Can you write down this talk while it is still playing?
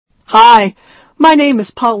Hi, my name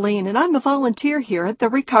is Pauline, and I'm a volunteer here at the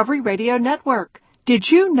Recovery Radio Network.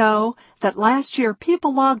 Did you know that last year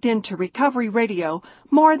people logged into Recovery Radio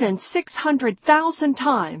more than 600,000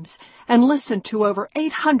 times and listened to over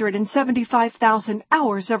 875,000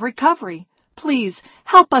 hours of recovery? Please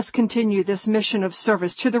help us continue this mission of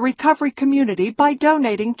service to the recovery community by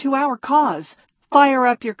donating to our cause. Fire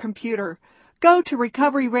up your computer. Go to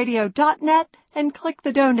recoveryradio.net and click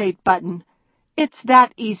the donate button. It's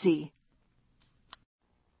that easy.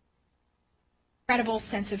 Incredible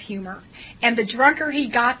sense of humor. And the drunker he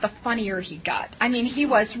got, the funnier he got. I mean, he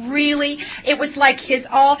was really, it was like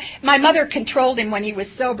my mother controlled him when he was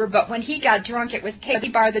sober, but when he got drunk, it was Katie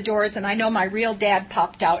bar the doors, and I know my real dad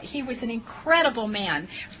popped out. He was an incredible man,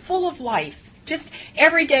 full of life. Just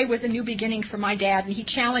every day was a new beginning for my dad, and he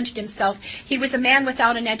challenged himself. He was a man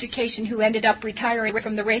without an education who ended up retiring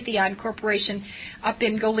from the Raytheon Corporation up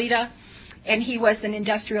in Goleta, and he was an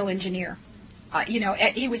industrial engineer.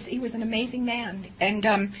 He was an amazing man, and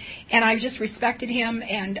I just respected him,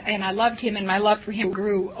 and I loved him, and my love for him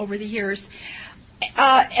grew over the years.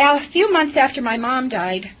 A few months after my mom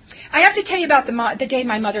died, I have to tell you about the day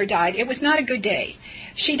my mother died. It was not a good day.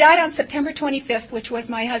 She died on September 25th, which was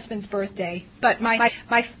my husband's birthday. But my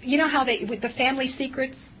you know how with the family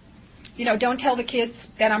secrets. Don't tell the kids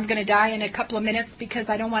that I'm going to die in a couple of minutes because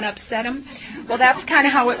I don't want to upset them. Well, that's kind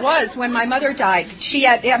of how it was when my mother died.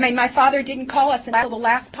 My father didn't call us until the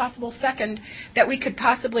last possible second that we could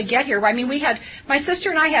possibly get here. I mean, my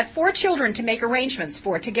sister and I had 4 children to make arrangements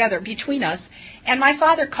for together between us. And my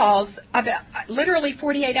father calls about literally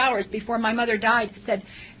 48 hours before my mother died, said,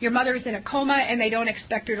 "Your mother is in a coma and they don't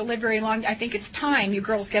expect her to live very long. I think it's time you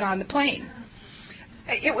girls get on the plane."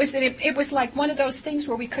 It was like one of those things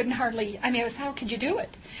where we couldn't hardly, it was, how could you do it?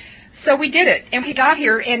 So we did it, and we got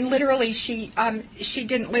here, and literally she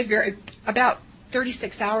didn't live about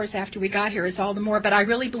 36 hours after we got here is all the more, but I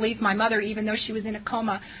really believe my mother, even though she was in a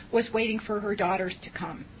coma, was waiting for her daughters to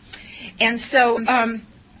come. And so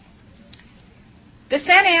the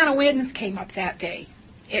Santa Ana winds came up that day.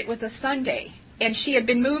 It was a Sunday, and she had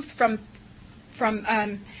been moved from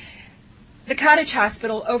the Cottage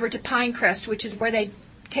Hospital over to Pinecrest, which is where they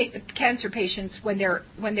take the cancer patients when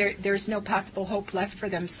there's no possible hope left for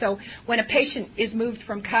them. So when a patient is moved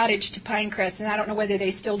from Cottage to Pinecrest, and I don't know whether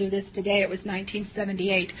they still do this today, it was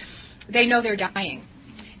 1978, they know they're dying.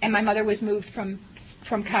 And my mother was moved from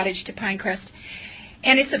Cottage to Pinecrest.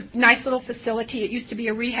 And it's a nice little facility. It used to be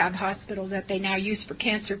a rehab hospital that they now use for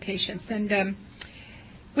cancer patients. And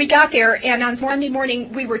we got there, and on Monday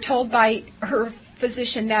morning we were told by her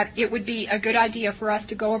physician that it would be a good idea for us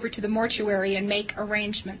to go over to the mortuary and make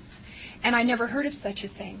arrangements. And I never heard of such a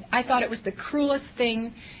thing. I thought it was the cruelest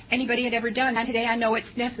thing anybody had ever done. And today I know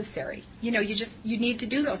it's necessary. You need to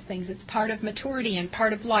do those things. It's part of maturity and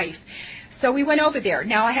part of life. So we went over there.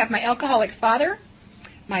 Now I have my alcoholic father,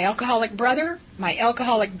 my alcoholic brother, my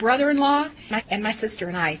alcoholic brother-in-law, and my sister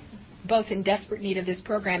and I, both in desperate need of this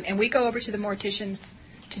program. And we go over to the morticians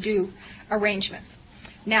to do arrangements.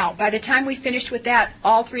 Now, by the time we finished with that,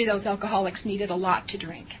 all 3 of those alcoholics needed a lot to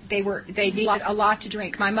drink. They needed a lot to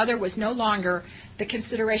drink. My mother was no longer the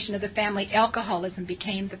consideration of the family. Alcoholism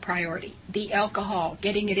became the priority. The alcohol,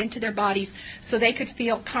 getting it into their bodies so they could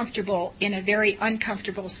feel comfortable in a very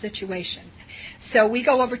uncomfortable situation. So we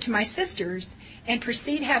go over to my sister's and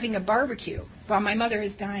proceed having a barbecue while my mother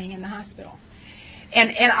is dying in the hospital.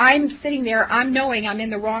 And I'm sitting there, I'm knowing I'm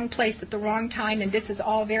in the wrong place at the wrong time, and this is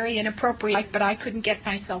all very inappropriate, but I couldn't get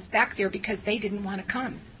myself back there because they didn't want to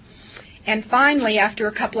come. And finally, after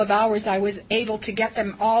a couple of hours, I was able to get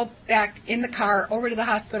them all back in the car over to the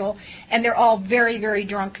hospital, and they're all very, very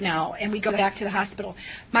drunk now, and we go back to the hospital.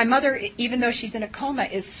 My mother, even though she's in a coma,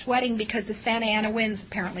 is sweating because the Santa Ana winds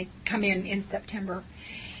apparently come in September.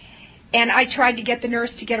 And I tried to get the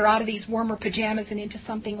nurse to get her out of these warmer pajamas and into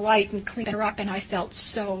something light and clean her up, and I felt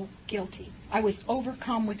so guilty. I was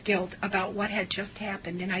overcome with guilt about what had just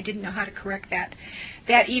happened, and I didn't know how to correct that.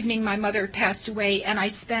 That evening, my mother passed away, and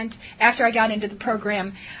after I got into the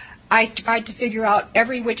program, I tried to figure out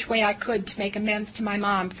every which way I could to make amends to my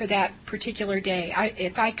mom for that particular day.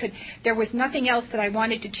 There was nothing else that I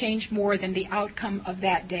wanted to change more than the outcome of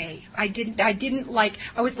that day. I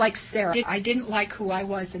was like Sarah. I didn't like who I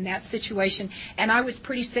was in that situation, and I was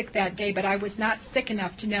pretty sick that day, but I was not sick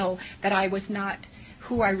enough to know that I was not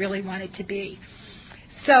who I really wanted to be.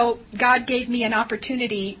 So God gave me an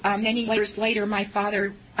opportunity. Many years later, my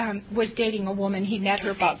father was dating a woman. He met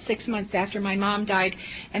her about 6 months after my mom died,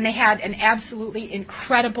 and they had an absolutely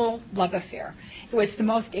incredible love affair. It was the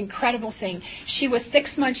most incredible thing. She was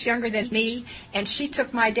 6 months younger than me, and she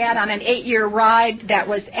took my dad on an 8-year ride that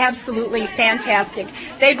was absolutely fantastic.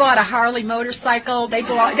 They bought a Harley motorcycle. They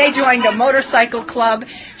joined a motorcycle club.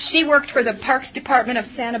 She worked for the Parks Department of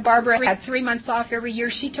Santa Barbara, had 3 months off every year.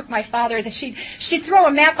 She took my father. She'd throw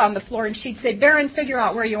a map on the floor, and she'd say, "Barron, figure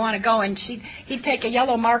out where you want to go." And he'd take a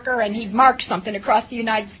yellow marker, and he'd mark something across the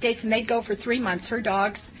United States, and they'd go for 3 months, her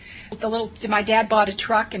dogs. My dad bought a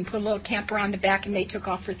truck and put a little camper on the back, and they took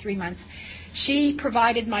off for 3 months. She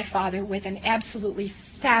provided my father with an absolutely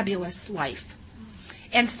fabulous life.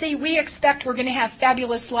 And see, we expect we're going to have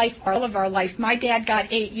fabulous life all of our life. My dad got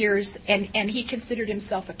 8 years, and he considered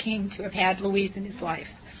himself a king to have had Louise in his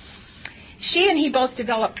life. She and he both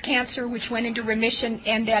developed cancer, which went into remission,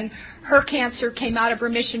 and then her cancer came out of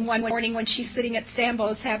remission one morning when she's sitting at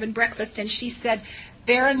Sambo's having breakfast, and she said,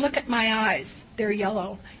 "Barron, look at my eyes. They're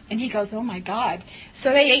yellow." And he goes, "Oh, my God."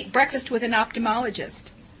 So they ate breakfast with an ophthalmologist.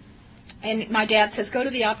 And my dad says, "Go to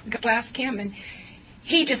the ophthalmologist, ask him." And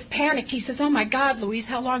he just panicked. He says, "Oh, my God, Louise,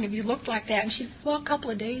 how long have you looked like that?" And she says, "Well, a couple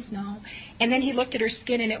of days now." And then he looked at her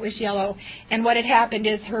skin, and it was yellow. And what had happened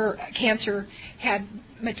is her cancer had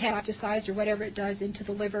metastasized, or whatever it does, into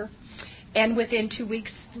the liver. And within 2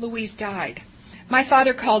 weeks, Louise died. My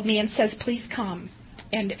father called me and says, "Please come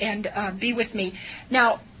and be with me."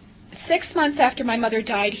 Now, 6 months after my mother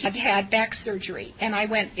died, he had back surgery, and I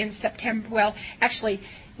went in September. Well, actually, it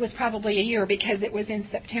was probably a year because it was in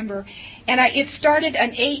September. And it started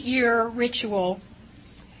an 8-year ritual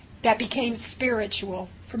that became spiritual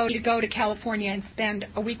for me to go to California and spend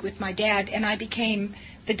a week with my dad, and I became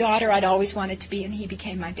the daughter I'd always wanted to be, and he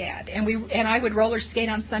became my dad. And I would roller skate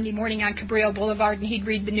on Sunday morning on Cabrillo Boulevard, and he'd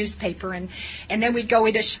read the newspaper, and then we'd go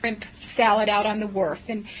eat a shrimp salad out on the wharf.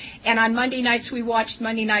 And on Monday nights we watched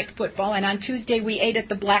Monday Night Football, and on Tuesday we ate at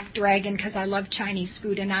the Black Dragon because I love Chinese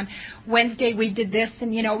food, and on Wednesday we did this,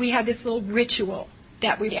 and we had this little ritual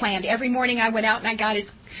that we planned. Every morning I went out and I got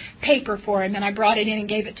his paper for him, and I brought it in and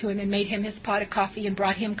gave it to him and made him his pot of coffee and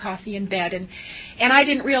brought him coffee in bed. And I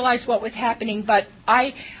didn't realize what was happening, but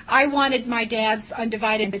I wanted my dad's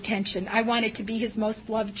undivided attention. I wanted to be his most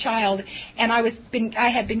loved child, and I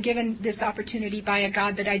had been given this opportunity by a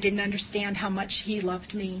God that I didn't understand how much he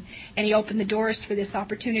loved me, and he opened the doors for this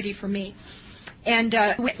opportunity for me. And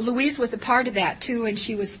Louise was a part of that, too, and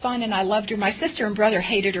she was fun, and I loved her. My sister and brother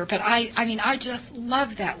hated her, but I just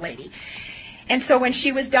loved that lady. And so when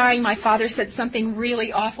she was dying, my father said, "Something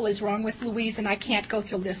really awful is wrong with Louise, and I can't go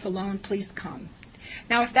through this alone. Please come."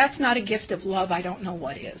 Now, if that's not a gift of love, I don't know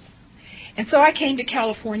what is. And so I came to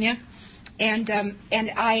California, and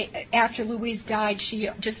after Louise died, she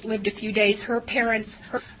just lived a few days. Her parents,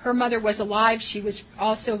 her mother was alive. She was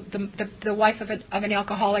also the wife of an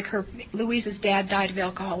alcoholic. Louise's dad died of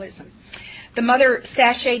alcoholism. The mother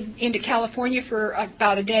sashayed into California for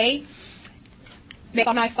about a day. Made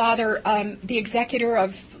my father the executor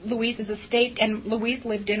of Louise's estate, and Louise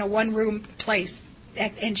lived in a one-room place,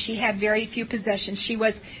 and she had very few possessions.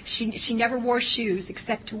 She never wore shoes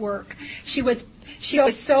except to work. She was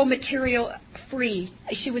so material free.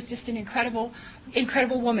 She was just an incredible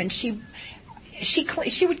woman. She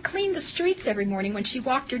would clean the streets every morning when she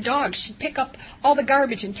walked her dogs. She'd pick up all the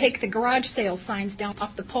garbage and take the garage sale signs down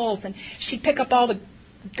off the poles, and she'd pick up all the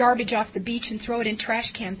garbage off the beach and throw it in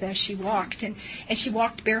trash cans as she walked, and she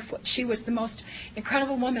walked barefoot. She was the most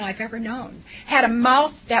incredible woman I've ever known. Had a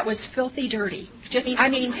mouth that was filthy dirty.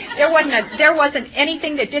 There wasn't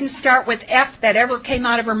anything that didn't start with F that ever came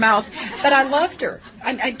out of her mouth, but I loved her.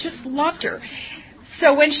 I just loved her.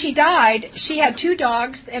 So when she died, she had 2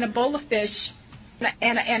 dogs and a bowl of fish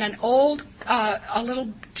and an old, a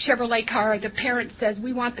little Chevrolet car. The parent says,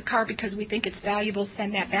 "We want the car because we think it's valuable.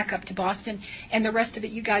 Send that back up to Boston. And the rest of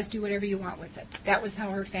it, you guys do whatever you want with it." That was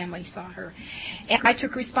how her family saw her. And I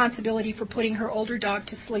took responsibility for putting her older dog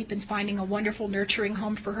to sleep and finding a wonderful, nurturing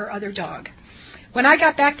home for her other dog. When I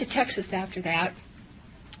got back to Texas after that,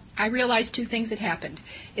 I realized 2 things had happened.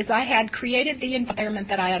 I had created the environment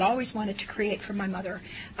that I had always wanted to create for my mother.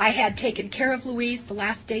 I had taken care of Louise the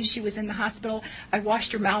last days she was in the hospital. I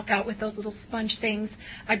washed her mouth out with those little sponge things.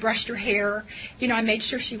 I brushed her hair. I made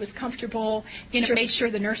sure she was comfortable. Made sure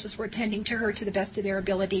the nurses were attending to her to the best of their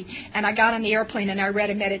ability. And I got on the airplane and I read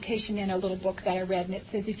a meditation in a little book that I read, and it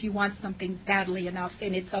says, if you want something badly enough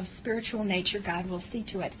and it's of spiritual nature, God will see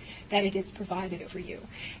to it that it is provided for you.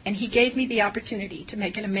 And he gave me the opportunity to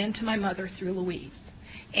make an amends to my mother through Louise.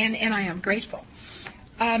 And I am grateful.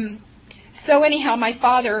 So anyhow, my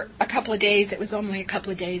father, it was only a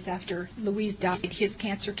couple of days after Louise died, his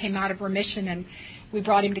cancer came out of remission, we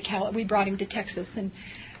brought him to Texas and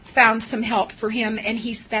found some help for him, and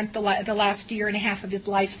he spent the last year and a half of his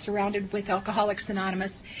life surrounded with Alcoholics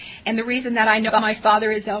Anonymous. And the reason that I know my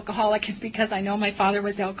father is alcoholic is because I know my father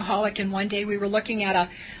was alcoholic, and one day we were looking at a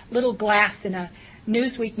little glass in a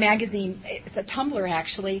Newsweek magazine. It's a tumbler,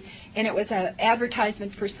 actually, and it was an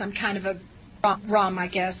advertisement for some kind of a rum, I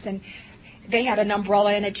guess, and they had an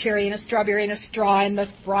umbrella and a cherry and a strawberry and a straw, and the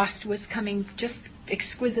frost was coming just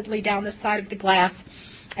exquisitely down the side of the glass.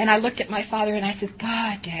 And I looked at my father and I said,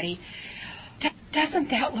 God, Daddy, doesn't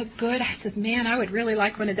that look good? I said, man, I would really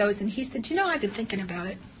like one of those. And he said, you know, I've been thinking about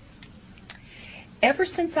it. Ever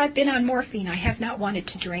since I've been on morphine, I have not wanted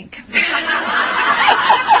to drink.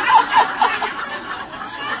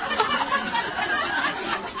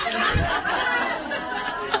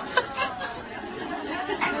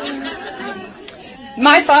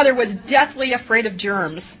 My father was deathly afraid of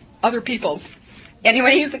germs, other people's.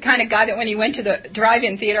 Anyway, he was the kind of guy that when he went to the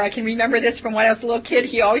drive-in theater, I can remember this from when I was a little kid,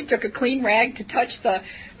 he always took a clean rag to touch the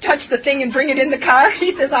thing and bring it in the car.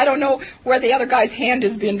 He says, I don't know where the other guy's hand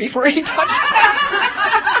has been before he touched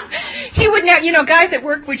it. He would never, guys at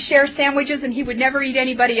work would share sandwiches, and he would never eat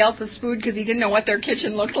anybody else's food because he didn't know what their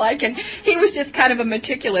kitchen looked like, and he was just kind of a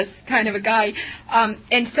meticulous kind of a guy.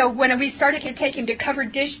 And so when we started to take him to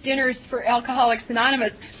covered dish dinners for Alcoholics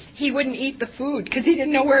Anonymous, he wouldn't eat the food because he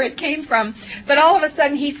didn't know where it came from. But all of a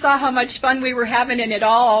sudden, he saw how much fun we were having, and it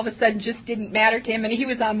all of a sudden just didn't matter to him, and he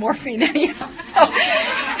was on morphine anyhow. So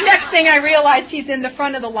next thing I realized, he's in the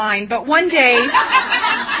front of the line. But one day,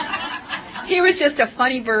 he was just a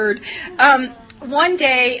funny bird. One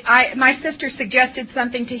day, my sister suggested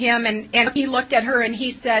something to him, and he looked at her and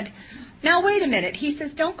he said, now wait a minute. He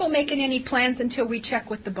says, don't go making any plans until we check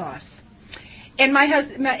with the boss. And my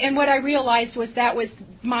husband, and what I realized was that was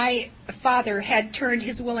my father had turned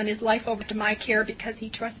his will and his life over to my care because he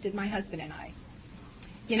trusted my husband and I.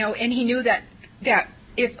 And he knew that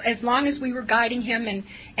if as long as we were guiding him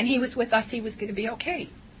and he was with us, he was going to be okay.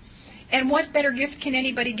 And what better gift can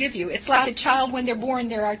anybody give you? It's like a child when they're born,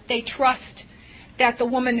 they trust that the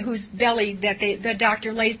woman whose belly that the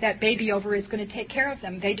doctor lays that baby over is going to take care of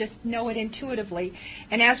them. They just know it intuitively.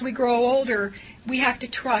 And as we grow older, we have to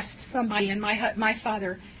trust somebody. And my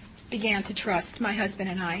father began to trust my husband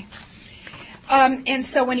and I. And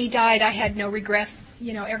so when he died, I had no regrets.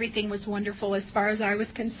 Everything was wonderful as far as I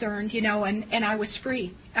was concerned, and I was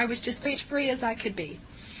free. I was just as free as I could be.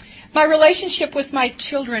 My relationship with my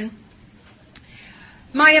children,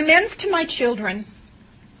 my amends to my children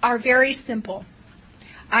are very simple.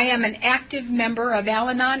 I am an active member of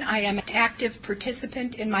Al-Anon. I am an active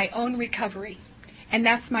participant in my own recovery. And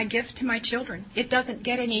that's my gift to my children. It doesn't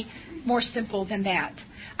get any more simple than that.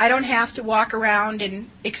 I don't have to walk around and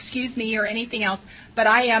excuse me or anything else, but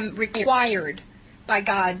I am required by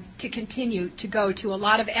God to continue to go to a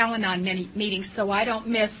lot of Al-Anon meetings so I don't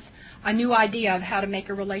miss a new idea of how to make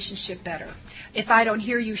a relationship better. If I don't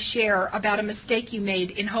hear you share about a mistake you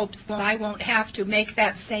made in hopes that I won't have to make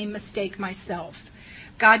that same mistake myself.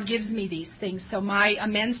 God gives me these things, so my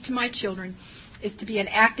amends to my children is to be an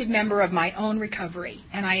active member of my own recovery,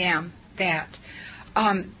 and I am that.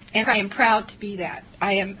 And I am proud to be that.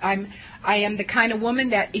 I am the kind of woman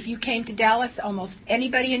that if you came to Dallas, almost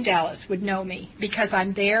anybody in Dallas would know me because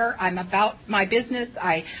I'm there. I'm about my business.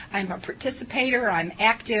 I'm a participator. I'm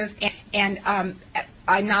active, and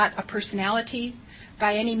I'm not a personality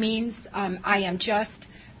by any means. I am just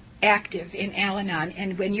active in Al-Anon,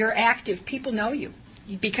 and when you're active, people know you.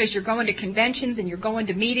 Because you're going to conventions and you're going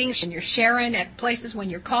to meetings and you're sharing at places when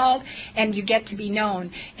you're called and you get to be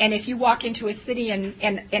known. And if you walk into a city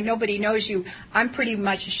and nobody knows you, I'm pretty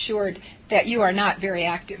much assured that you are not very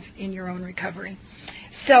active in your own recovery.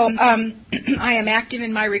 So I am active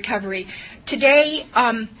in my recovery. Today,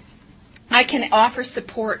 I can offer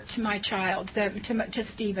support to my child, to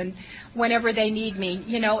Stephen, whenever they need me.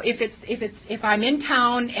 If I'm in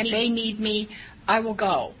town and they need me, I will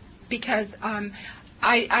go because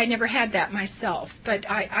I never had that myself, but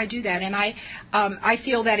I do that, and I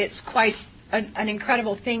feel that it's quite an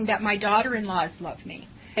incredible thing that my daughter-in-laws love me,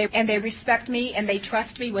 and they respect me, and they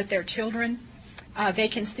trust me with their children. They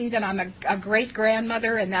can see that I'm a great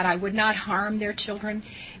grandmother and that I would not harm their children,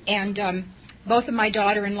 and both of my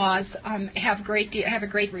daughter-in-laws have a great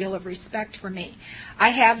deal of respect for me. I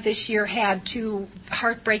have this year had 2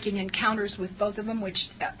 heartbreaking encounters with both of them, which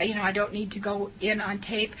I don't need to go in on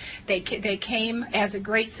tape. They came as a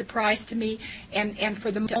great surprise to me, and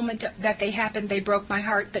for the moment that they happened, they broke my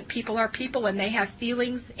heart. But people are people, and they have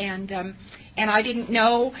feelings, and And I didn't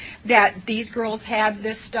know that these girls had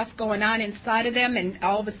this stuff going on inside of them, and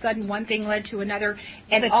all of a sudden one thing led to another.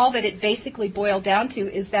 And all that it basically boiled down to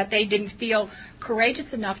is that they didn't feel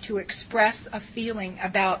courageous enough to express a feeling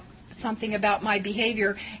about something about my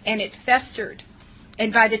behavior, and it festered.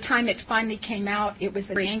 And by the time it finally came out, it was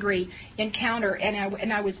a very angry encounter,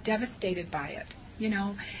 and I was devastated by it, you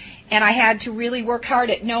know. And I had to really work hard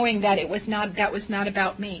at knowing that that was not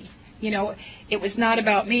about me. You know, it was not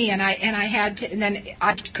about me, and I had to, and then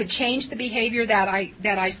I could change the behavior that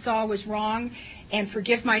I saw was wrong, and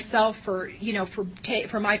forgive myself for, you know,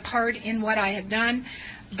 for my part in what I had done.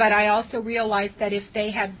 But I also realized that if they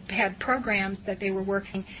had programs that they were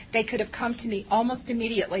working, they could have come to me almost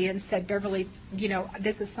immediately and said, Beverly, you know,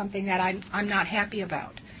 this is something that I'm not happy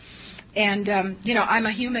about. And you know, I'm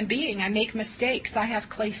a human being. I make mistakes. I have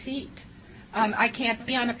clay feet. I can't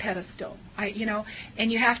be on a pedestal, you know,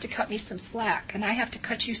 and you have to cut me some slack, and I have to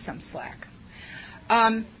cut you some slack.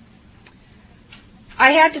 I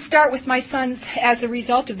had to start with my sons as a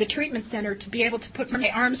result of the treatment center to be able to put my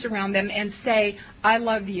arms around them and say, I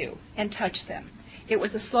love you, and touch them. It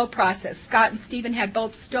was a slow process. Scott and Stephen had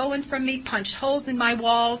both stolen from me, punched holes in my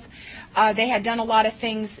walls. They had done a lot of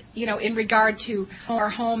things, you know, in regard to our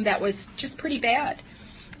home that was just pretty bad.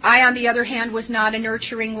 I, on the other hand, was not a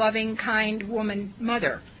nurturing, loving, kind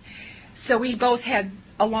mother. So we both had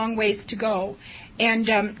a long ways to go. And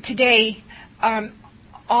today,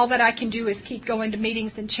 all that I can do is keep going to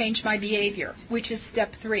meetings and change my behavior, which is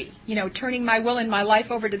step 3. You know, turning my will and my life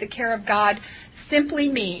over to the care of God simply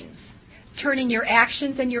means turning your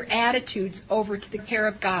actions and your attitudes over to the care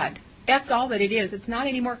of God. That's all that it is. It's not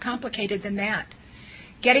any more complicated than that.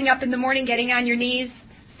 Getting up in the morning, getting on your knees,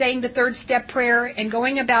 saying the 3rd step prayer, and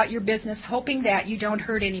going about your business, hoping that you don't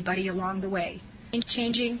hurt anybody along the way.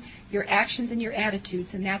 Changing your actions and your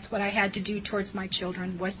attitudes, and that's what I had to do towards my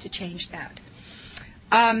children, was to change that.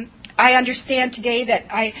 I understand today that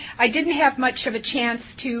I didn't have much of a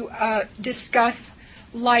chance to discuss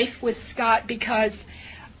life with Scott, because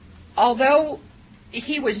although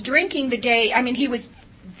he was drinking the day, I mean, he was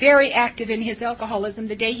very active in his alcoholism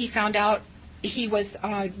the day he found out he was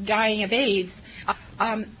dying of AIDS.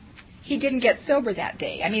 He didn't get sober that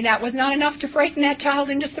day. I mean, that was not enough to frighten that child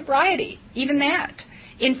into sobriety, even that.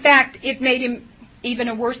 In fact, it made him even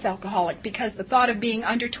a worse alcoholic, because the thought of being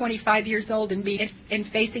under 25 years old and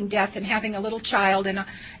facing death and having a little child and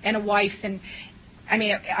a wife, and I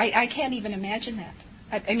mean, I can't even imagine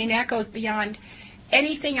that. I mean, that goes beyond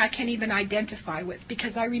anything I can even identify with,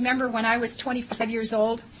 because I remember when I was 25 years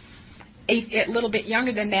old, a little bit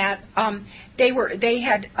younger than that, they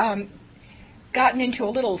had gotten into a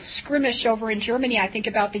little skirmish over in Germany, I think,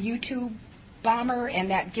 about the U-2 bomber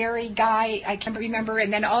and that Gary guy, I can't remember,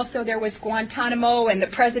 and then also there was Guantanamo, and the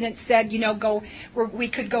president said, you know, we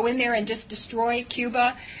could go in there and just destroy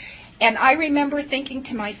Cuba. And I remember thinking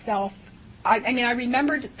to myself, I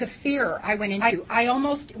remembered the fear I went into. I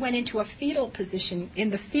almost went into a fetal position in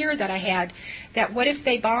the fear that I had, that what if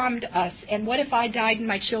they bombed us, and what if I died and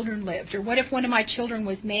my children lived, or what if one of my children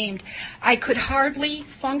was maimed. I could hardly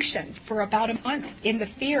function for about a month in the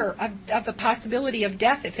fear of the possibility of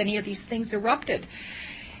death if any of these things erupted.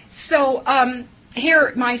 So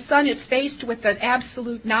here my son is faced with the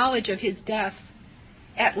absolute knowledge of his death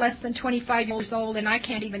at less than 25 years old, and I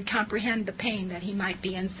can't even comprehend the pain that he might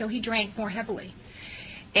be in, so he drank more heavily.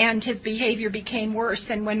 And his behavior became worse,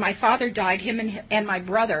 and when my father died, him and my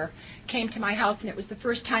brother came to my house, and it was the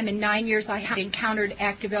first time in 9 years I had encountered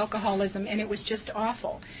active alcoholism, and it was just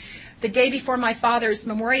awful. The day before my father's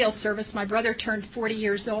memorial service, my brother turned 40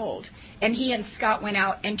 years old, and he and Scott went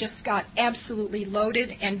out and just got absolutely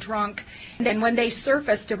loaded and drunk. And then when they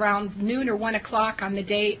surfaced around noon or 1 o'clock on the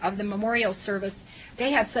day of the memorial service, they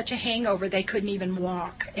had such a hangover they couldn't even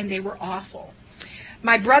walk, and they were awful.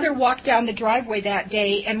 My brother walked down the driveway that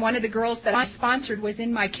day, and one of the girls that I sponsored was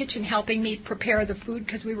in my kitchen helping me prepare the food,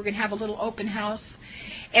 because we were going to have a little open house.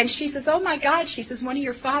 And she says, oh my God, she says, one of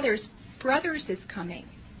your father's brothers is coming.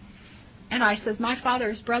 And I says, my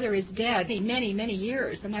father's brother is dead many, many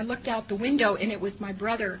years. And I looked out the window, and it was my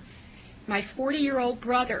brother. My 40-year-old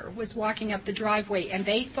brother was walking up the driveway, and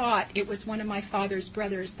they thought it was one of my father's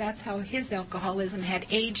brothers. That's how his alcoholism had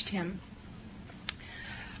aged him.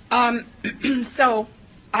 So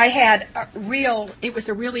I had it was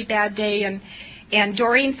a really bad day, and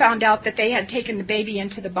Doreen found out that they had taken the baby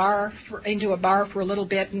into a bar for a little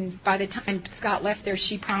bit, and by the time Scott left there,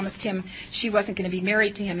 she promised him she wasn't going to be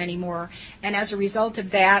married to him anymore. And as a result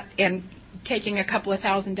of that, and taking a couple of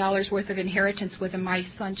 $1,000s worth of inheritance with him, my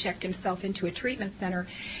son checked himself into a treatment center,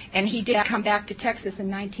 and he did come back to Texas in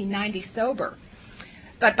 1990 sober.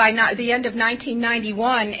 But by the end of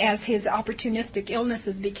 1991, as his opportunistic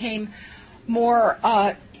illnesses became more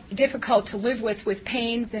difficult to live with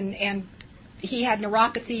pains, and he had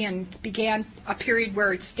neuropathy and began a period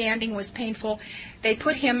where standing was painful, they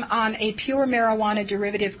put him on a pure marijuana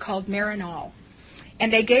derivative called Marinol.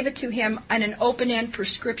 And they gave it to him on an open-end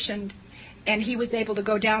prescription, and he was able to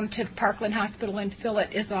go down to Parkland Hospital and fill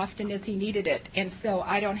it as often as he needed it. And so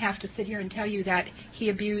I don't have to sit here and tell you that he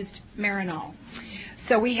abused Marinol.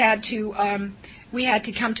 So we had to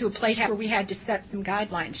come to a place where we had to set some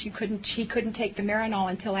guidelines. He couldn't take the Marinol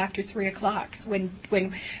until after 3 o'clock. When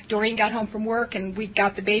Doreen got home from work and we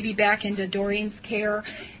got the baby back into Doreen's care,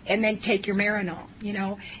 and then take your Marinol. You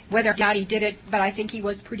know, whether or not he did it, but I think he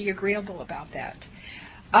was pretty agreeable about that.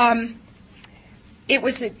 It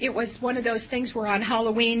was one of those things where on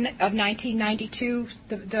Halloween of 1992,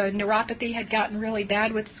 the neuropathy had gotten really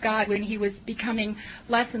bad with Scott when he was becoming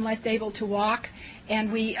less and less able to walk,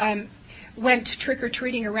 and we went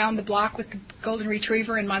trick-or-treating around the block with the golden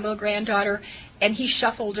retriever and my little granddaughter, and he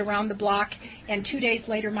shuffled around the block, and 2 days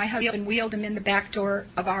later my husband wheeled him in the back door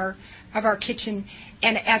of our kitchen,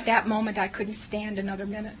 and at that moment I couldn't stand another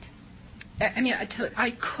minute. I mean,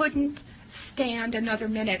 I couldn't stand another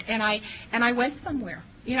minute, and I went somewhere.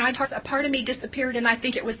 You know, a part of me disappeared, and I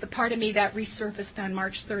think it was the part of me that resurfaced on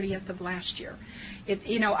March 30th of last year.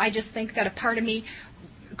 I just think that a part of me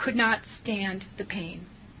could not stand the pain.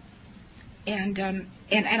 And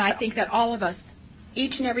I think that all of us,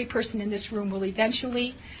 each and every person in this room, will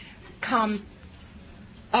eventually come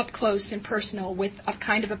up close and personal with a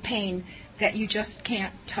kind of a pain that you just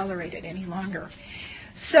can't tolerate it any longer.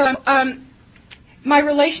 So my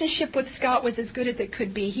relationship with Scott was as good as it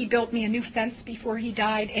could be. He built me a new fence before he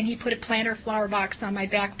died, and he put a planter flower box on my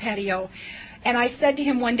back patio. And I said to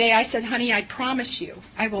him one day, I said, honey, I promise you,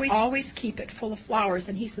 I will always keep it full of flowers.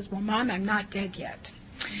 And he says, well, Mom, I'm not dead yet.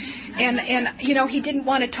 And you know, he didn't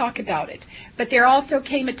want to talk about it. But there also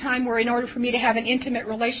came a time where in order for me to have an intimate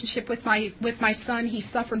relationship with my son, he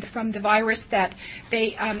suffered from the virus that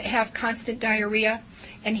they have constant diarrhea,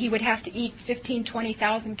 and he would have to eat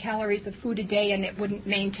 20,000 calories of food a day, and it wouldn't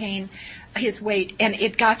maintain his weight. And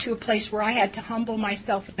it got to a place where I had to humble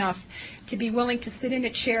myself enough to be willing to sit in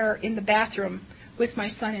a chair in the bathroom with my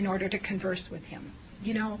son in order to converse with him.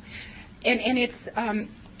 You know, and it's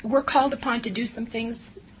we're called upon to do some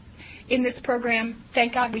things in this program.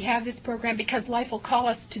 Thank God we have this program, because life will call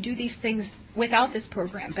us to do these things without this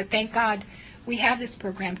program. But thank God we have this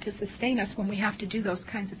program to sustain us when we have to do those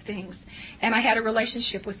kinds of things. And I had a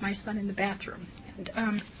relationship with my son in the bathroom,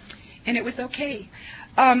 and it was okay.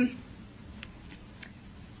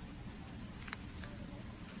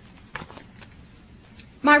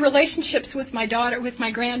 My relationships with my daughter, with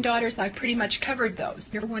my granddaughters, I pretty much covered those.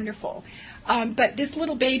 They're wonderful. But this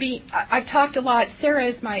little baby, I've talked a lot. Sarah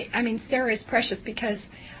is precious because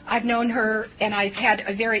I've known her and I've had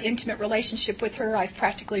a very intimate relationship with her. I've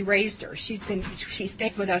practically raised her. She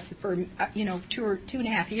stays with us for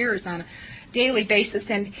 2.5 years on a daily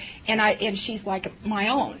basis, and she's like my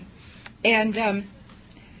own. And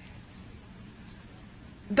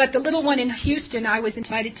but the little one in Houston, I was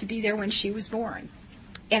invited to be there when she was born,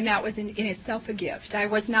 and that was in itself a gift. I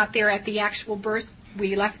was not there at the actual birth.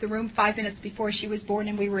 We left the room 5 minutes before she was born,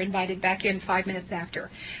 and we were invited back in 5 minutes after.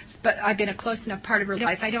 But I've been a close enough part of her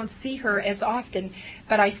life. I don't see her as often,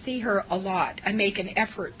 but I see her a lot. I make an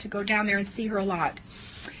effort to go down there and see her a lot.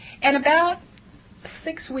 And about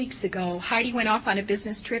 6 weeks ago, Heidi went off on a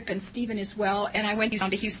business trip, and Stephen as well, and I went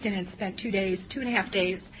down to Houston and spent 2.5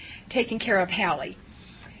 days taking care of Hallie.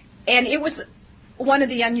 And it was one of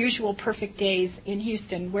the unusual perfect days in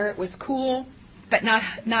Houston, where it was cool, but not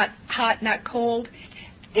hot, not cold.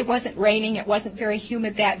 It wasn't raining. It wasn't very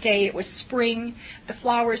humid that day. It was spring. The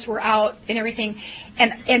flowers were out and everything.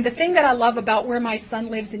 And the thing that I love about where my son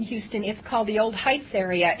lives in Houston, it's called the Old Heights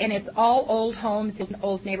area, and it's all old homes in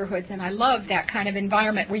old neighborhoods. And I love that kind of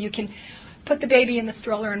environment where you can put the baby in the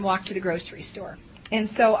stroller and walk to the grocery store. And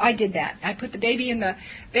so I did that. I put the baby in the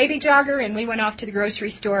baby jogger, and we went off to the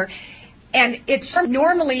grocery store. And it's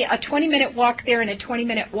normally a 20-minute walk there and a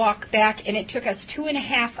 20-minute walk back, and it took us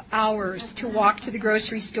 2.5 hours to walk to the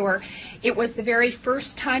grocery store. It was the very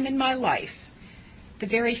first time in my life,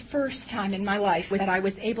 that I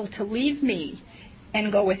was able to leave me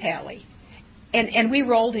and go with Hallie. And we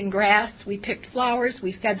rolled in grass, we picked flowers,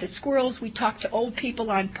 we fed the squirrels, we talked to old people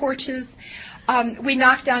on porches. We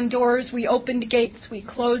knocked on doors, we opened gates, we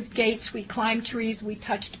closed gates, we climbed trees, we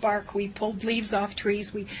touched bark, we pulled leaves off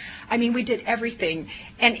trees. We did everything.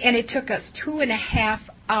 And it took us 2.5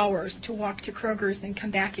 hours to walk to Kroger's and come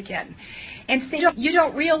back again. And see, you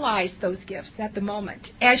don't realize those gifts at the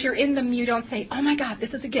moment. As you're in them, you don't say, oh my God,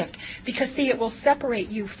 this is a gift. Because see, it will separate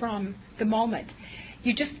you from the moment.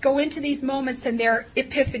 You just go into these moments and they're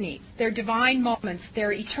epiphanies. They're divine moments.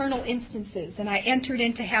 They're eternal instances. And I entered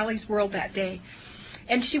into Hallie's world that day.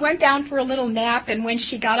 And she went down for a little nap, and when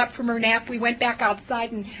she got up from her nap, we went back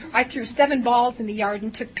outside, and I threw 7 balls in the yard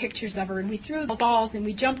and took pictures of her. And we threw the balls, and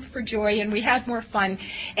we jumped for joy, and we had more fun.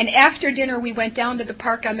 And after dinner, we went down to the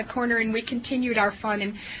park on the corner, and we continued our fun.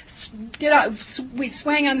 And we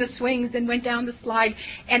swang on the swings and went down the slide.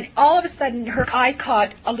 And all of a sudden, her eye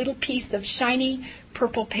caught a little piece of shiny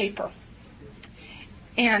purple paper.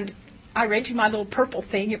 And I read you my little purple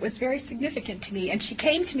thing. It was very significant to me. And she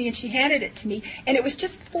came to me and she handed it to me. And it was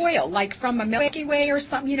just foil, like from a Milky Way or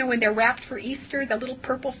something, you know, when they're wrapped for Easter, the little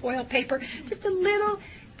purple foil paper. Just a little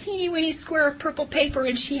teeny weeny square of purple paper.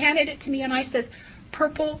 And she handed it to me and I says,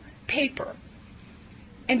 purple paper.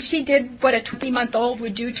 And she did what a 20-month-old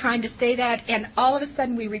would do, trying to say that. And all of a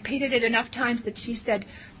sudden we repeated it enough times that she said,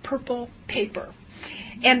 purple paper.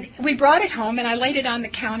 And we brought it home and I laid it on the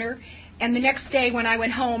counter. And the next day when I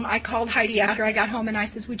went home, I called Heidi after I got home and I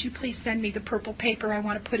says, would you please send me the purple paper? I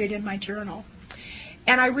want to put it in my journal.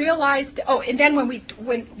 And I realized, and then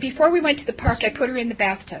before we went to the park, I put her in the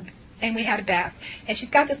bathtub. And we had a bath. And she's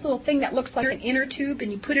got this little thing that looks like an inner tube,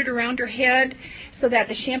 and you put it around her head so that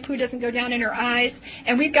the shampoo doesn't go down in her eyes.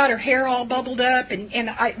 And we've got her hair all bubbled up, and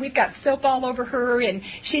we've got soap all over her, and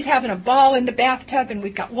she's having a ball in the bathtub, and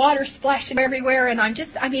we've got water splashing everywhere. And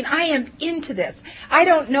I am into this. I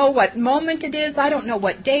don't know what moment it is. I don't know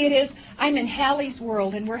what day it is. I'm in Hallie's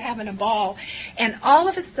world, and we're having a ball. And all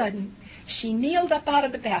of a sudden, she kneeled up out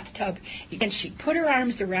of the bathtub, and she put her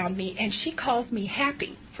arms around me, and she calls me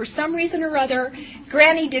Happy. For some reason or other,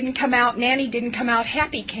 Granny didn't come out, Nanny didn't come out,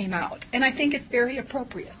 Happy came out. And I think it's very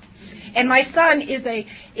appropriate. And my son is a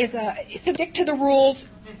stick to the rules.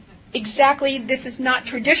 Exactly, this is not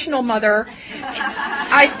traditional mother.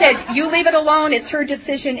 I said, you leave it alone, it's her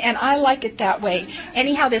decision, and I like it that way.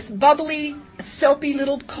 Anyhow, this bubbly, soapy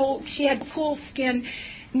little she had cool skin,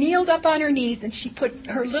 kneeled up on her knees, and she put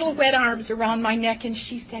her little wet arms around my neck, and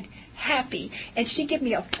she said, Happy. And she gave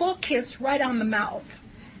me a full kiss right on the mouth.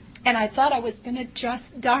 And I thought I was going to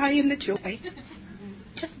just die in the joy.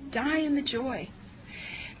 Just die in the joy.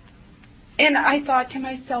 And I thought to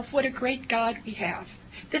myself, what a great God we have.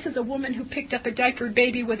 This is a woman who picked up a diapered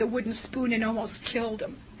baby with a wooden spoon and almost killed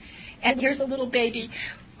him. And here's a little baby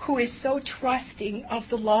who is so trusting of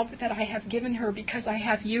the love that I have given her because I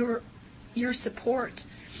have your support,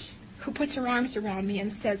 who puts her arms around me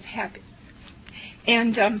and says, Happy.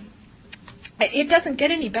 And it doesn't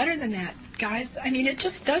get any better than that, guys. I mean, it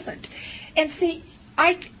just doesn't. And see,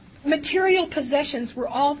 material possessions were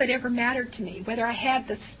all that ever mattered to me, whether I had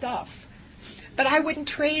the stuff. But I wouldn't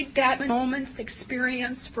trade that moment's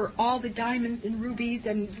experience for all the diamonds and rubies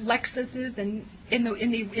and Lexuses and in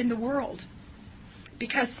the world.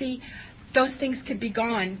 Because see, those things could be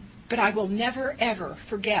gone, but I will never ever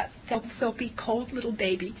forget that soapy, cold little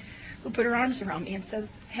baby who put her arms around me and says,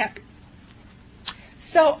 Happy.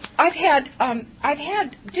 So I've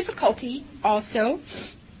had difficulty also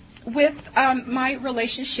with my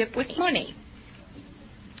relationship with money.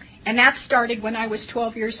 And that started when I was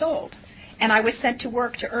 12 years old. And I was sent to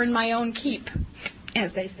work to earn my own keep,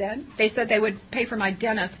 as they said. They said they would pay for my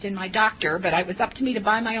dentist and my doctor, but it was up to me to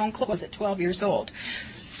buy my own clothes at 12 years old.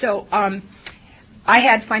 So I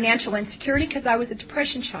had financial insecurity because I was a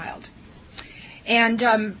depression child. And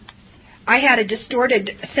I had a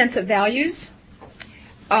distorted sense of values.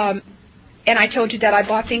 And I told you that I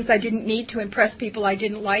bought things I didn't need to impress people I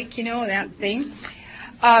didn't like, you know, that thing.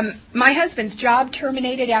 My husband's job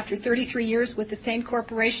terminated after 33 years with the same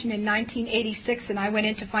corporation in 1986, and I went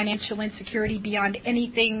into financial insecurity beyond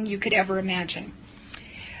anything you could ever imagine.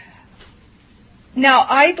 Now,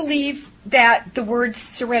 I believe that the word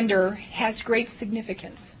surrender has great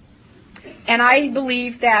significance. And I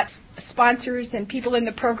believe that sponsors and people in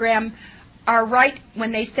the program are right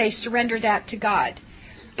when they say surrender that to God.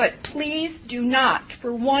 But please do not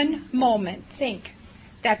for one moment think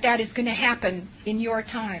that that is going to happen in your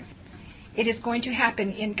time. It is going to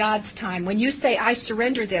happen in God's time. When you say, I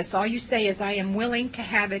surrender this, all you say is, I am willing to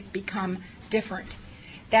have it become different.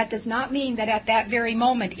 That does not mean that at that very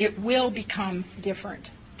moment it will become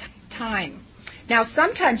different. Time. Now,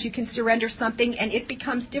 sometimes you can surrender something and it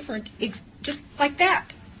becomes different just like that.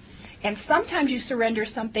 And sometimes you surrender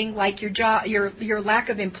something like your job, your lack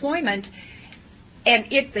of employment, and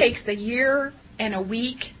it takes a year and a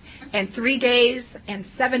week and 3 days and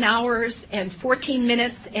 7 hours and 14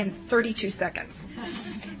 minutes and 32 seconds.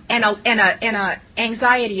 a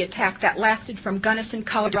anxiety attack that lasted from Gunnison,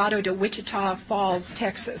 Colorado to Wichita Falls,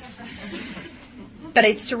 Texas. But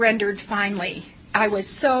it surrendered finally. I was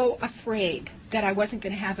so afraid that I wasn't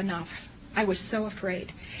going to have enough. I was so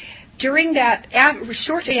afraid. During that,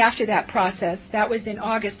 shortly after that process, that was in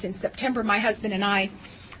August and September, my husband and I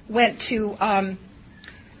went to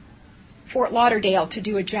Fort Lauderdale to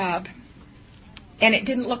do a job. And it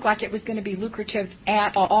didn't look like it was going to be lucrative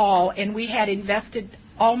at all. And we had invested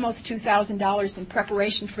almost $2,000 in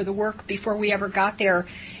preparation for the work before we ever got there.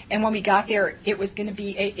 And when we got there, it was going to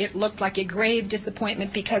be, it looked like a grave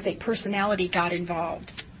disappointment because a personality got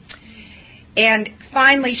involved. And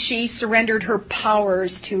finally, she surrendered her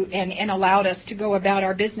powers to and allowed us to go about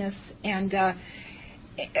our business. And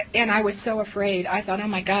I was so afraid. I thought, oh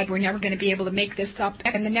my God, we're never going to be able to make this up.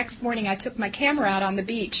 And the next morning, I took my camera out on the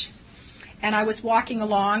beach, and I was walking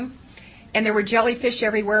along, and there were jellyfish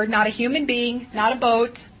everywhere. Not a human being, not a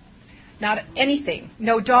boat, not anything.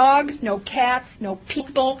 No dogs, no cats, no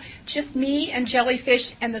people, just me and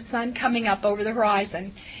jellyfish and the sun coming up over the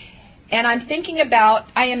horizon. And I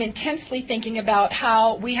am intensely thinking about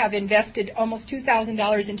how we have invested almost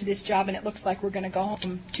 $2,000 into this job, and it looks like we're going to go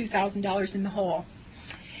home $2,000 in the hole.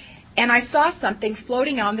 And I saw something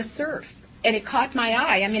floating on the surf, and it caught my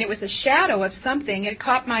eye. I mean, it was a shadow of something. It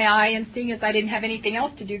caught my eye, and seeing as I didn't have anything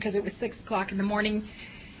else to do because it was 6 o'clock in the morning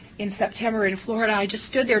in September in Florida, I just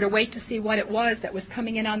stood there to wait to see what it was that was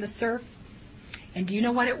coming in on the surf. And do you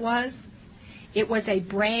know what it was? It was a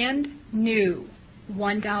brand new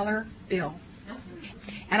 $1 bill.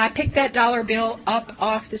 And I picked that dollar bill up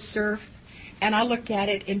off the surf, and I looked at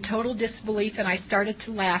it in total disbelief, and I started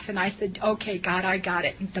to laugh, and I said, okay, God, I got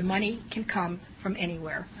it. The money can come from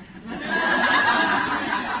anywhere.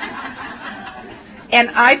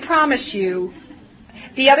 And I promise you,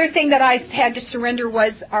 the other thing that I had to surrender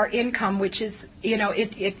was our income, which is, we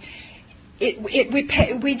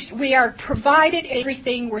are provided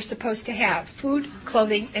everything we're supposed to have: food,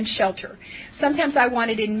 clothing, and shelter. Sometimes I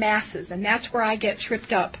want it in masses, and that's where I get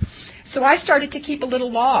tripped up. So I started to keep a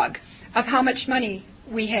little log of how much money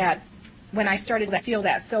we had when I started to feel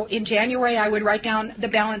that. So in January, I would write down the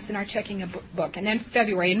balance in our checking book, and then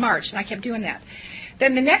February and March, and I kept doing that.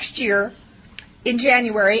 Then the next year, in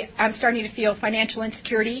January, I'm starting to feel financial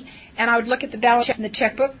insecurity, and I would look at the balance in the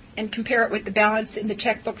checkbook and compare it with the balance in the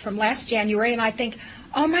checkbook from last January, and I think,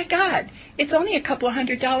 oh my God, it's only a couple of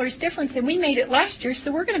 $100 difference, and we made it last year,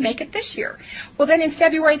 so we're going to make it this year. Well, then in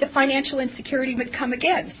February, the financial insecurity would come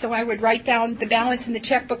again, so I would write down the balance in the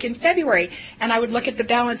checkbook in February, and I would look at the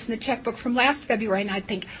balance in the checkbook from last February, and I'd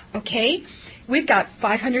think, okay, we've got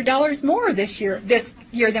 $500 more this year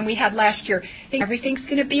than we had last year. I think everything's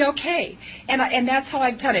going to be okay. And that's how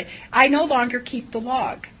I've done it. I no longer keep the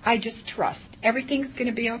log. I just trust. Everything's going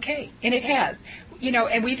to be okay. And it has.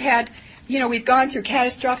 And we've gone through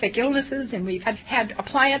catastrophic illnesses, and we've had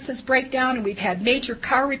appliances break down, and we've had major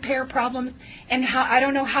car repair problems. And I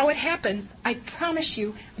don't know how it happens. I promise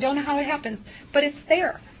you, I don't know how it happens, but it's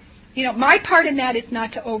there. My part in that is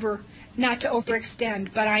not to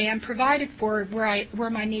overextend, but I am provided for where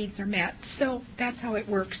my needs are met. So that's how it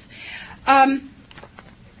works.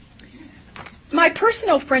 My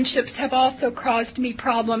personal friendships have also caused me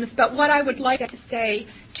problems, but what I would like to say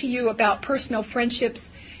to you about personal friendships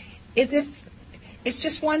is it's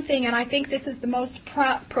just one thing, and I think this is the most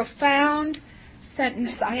profound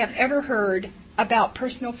sentence I have ever heard about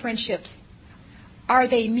personal friendships. Are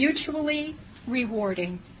they mutually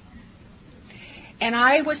rewarding? And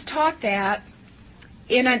I was taught that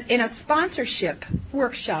in a sponsorship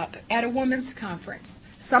workshop at a women's conference.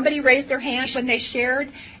 Somebody raised their hand when they shared,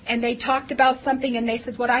 and they talked about something, and they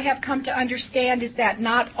said, what I have come to understand is that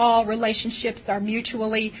not all relationships are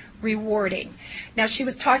mutually rewarding. Now, she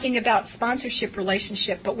was talking about sponsorship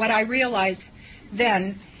relationship, but what I realized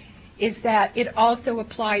then is that it also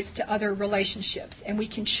applies to other relationships, and we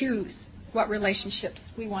can choose what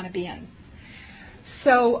relationships we want to be in.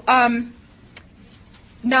 So,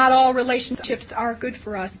 not all relationships are good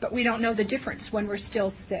for us, but we don't know the difference when we're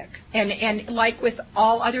still sick. And like with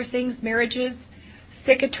all other things, marriages,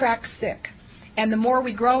 sick attracts sick. And the more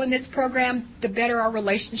we grow in this program, the better our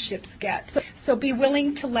relationships get. So be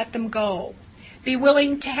willing to let them go. Be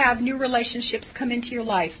willing to have new relationships come into your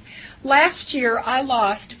life. Last year, I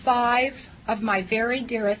lost 5 of my very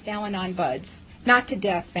dearest Al-Anon buds. Not to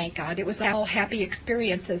death, thank God. It was all happy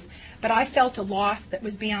experiences. But I felt a loss that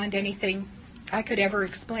was beyond anything I could ever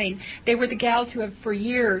explain. They were the gals who have for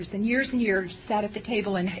years and years and years sat at the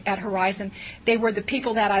table at Horizon. They were the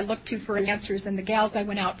people that I looked to for answers, and the gals I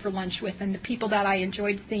went out for lunch with, and the people that I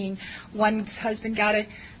enjoyed seeing. One's husband got a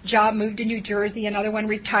job, moved to New Jersey. Another one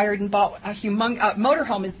retired and bought a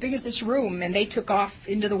motorhome as big as this room, and they took off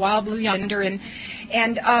into the wild blue yonder.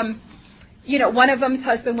 One of them's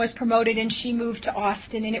husband was promoted, and she moved to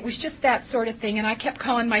Austin, and it was just that sort of thing. And I kept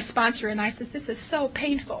calling my sponsor, and I says, this is so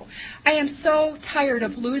painful. I am so tired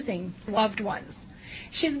of losing loved ones.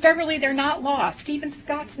 She says, Beverly, they're not lost. Stephen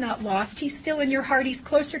Scott's not lost. He's still in your heart. He's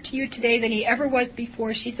closer to you today than he ever was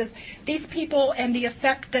before. She says, these people and the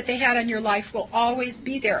effect that they had on your life will always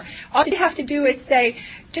be there. All you have to do is say,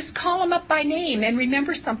 just call them up by name and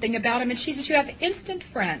remember something about them. And she says, you have an instant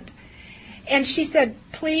friend. And she said,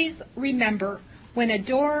 please remember, when a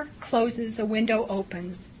door closes, a window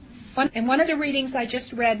opens. And one of the readings I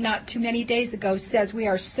just read not too many days ago says we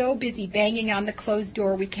are so busy banging on the closed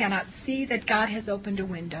door we cannot see that God has opened a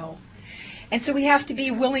window. And so we have to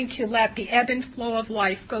be willing to let the ebb and flow of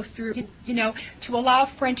life go through, to allow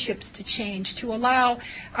friendships to change, to allow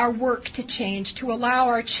our work to change, to allow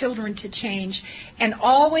our children to change, and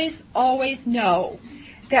always, always know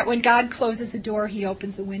that when God closes a door, he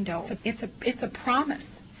opens a window. It's a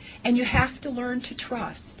promise. And you have to learn to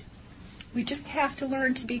trust. We just have to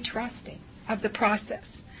learn to be trusting of the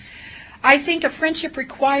process. I think a friendship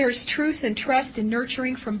requires truth and trust and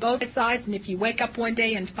nurturing from both sides. And if you wake up one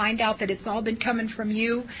day and find out that it's all been coming from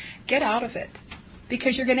you, get out of it.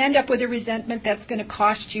 Because you're going to end up with a resentment that's going to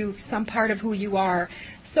cost you some part of who you are.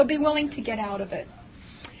 So be willing to get out of it.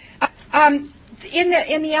 In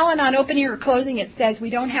the Al-Anon opening or closing, it says we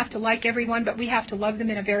don't have to like everyone, but we have to love them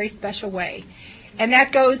in a very special way. And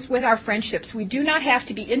that goes with our friendships. We do not have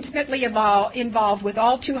to be intimately involved with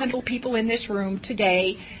all 200 people in this room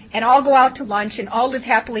today and all go out to lunch and all live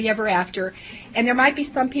happily ever after. And there might be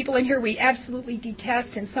some people in here we absolutely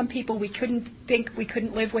detest and some people we couldn't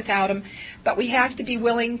live without them. But we have to be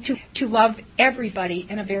willing to love everybody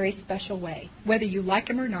in a very special way, whether you like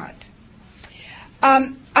them or not.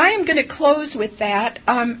 I am going to close with that,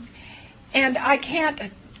 and I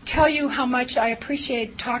can't tell you how much I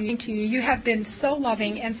appreciate talking to you. You have been so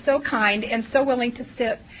loving and so kind and so willing to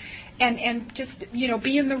sit and just,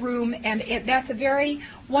 be in the room, and that's a very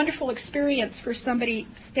wonderful experience for somebody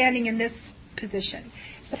standing in this position.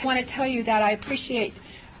 So I want to tell you that I appreciate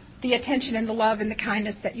the attention and the love and the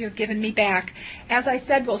kindness that you've given me back. As I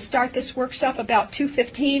said, we'll start this workshop about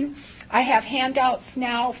 2:15. I have handouts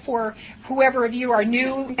now for whoever of you are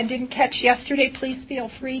new and didn't catch yesterday. Please feel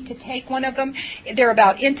free to take one of them. They're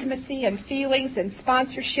about intimacy and feelings and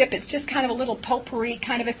sponsorship. It's just kind of a little potpourri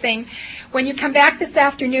kind of a thing. When you come back this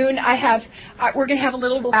afternoon, we're going to have a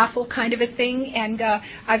little raffle kind of a thing, and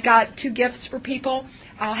I've got 2 gifts for people.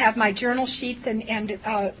 I'll have my journal sheets and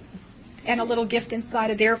a little gift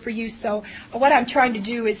inside of there for you. So what I'm trying to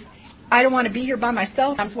do is, I don't want to be here by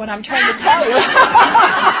myself. That's what I'm trying to tell you.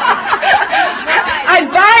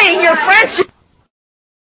 I'm buying your friendship.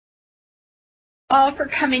 All for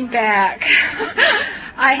coming back.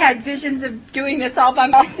 I had visions of doing this all by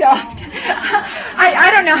myself.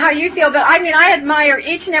 I don't know how you feel, but I admire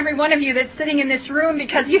each and every one of you that's sitting in this room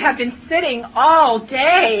because you have been sitting all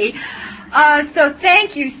day. So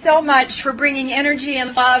thank you so much for bringing energy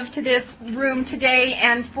and love to this room today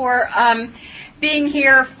and for being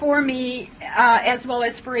here for me as well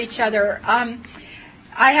as for each other.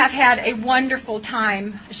 I have had a wonderful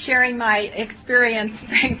time sharing my experience,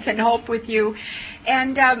 strength, and hope with you.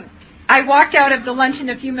 And I walked out of the luncheon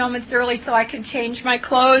a few moments early so I could change my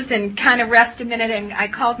clothes and kind of rest a minute. And I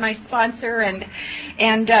called my sponsor, and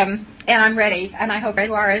I'm ready. And I hope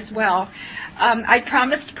you are as well. I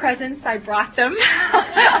promised presents. I brought them.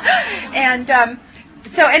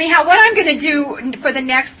 So anyhow, what I'm going to do for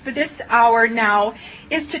this hour now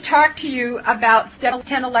is to talk to you about steps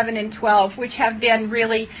 10, 11, and 12, which have been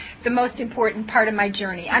really the most important part of my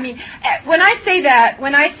journey. When I say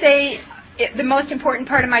the most important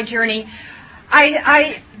part of my journey,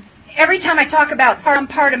 every time I talk about some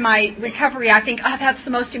part of my recovery, I think, that's the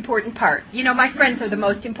most important part. My friends are the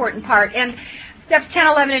most important part. And steps 10,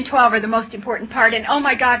 11, and 12 are the most important part. And oh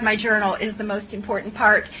my God, my journal is the most important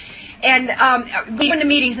part. And going to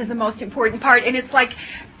meetings is the most important part. And it's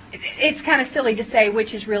kind of silly to say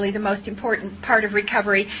which is really the most important part of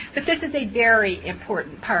recovery. But this is a very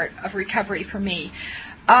important part of recovery for me.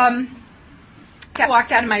 I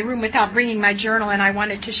walked out of my room without bringing my journal, and I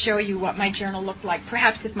wanted to show you what my journal looked like.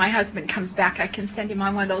 Perhaps if my husband comes back, I can send him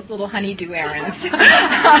on one of those little honeydew errands.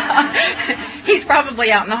 He's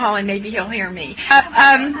probably out in the hall, and maybe he'll hear me.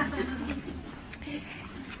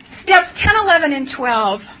 Steps 10, 11, and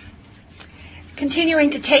 12. continuing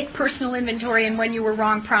to take personal inventory, and when you were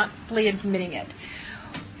wrong, promptly admitting it.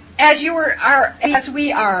 As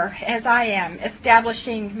I am,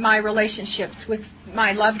 establishing my relationships with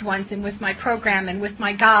my loved ones and with my program and with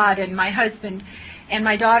my God and my husband and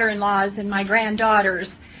my daughter-in-laws and my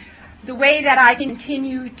granddaughters, the way that I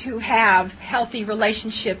continue to have healthy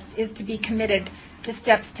relationships is to be committed to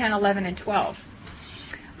steps 10, 11, and 12.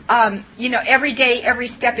 Every day, every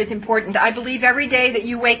step is important. I believe every day that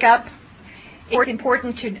you wake up, it's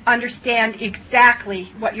important to understand exactly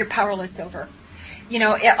what you're powerless over.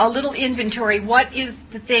 A little inventory. What is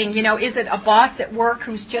the thing? Is it a boss at work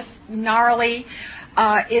who's just gnarly?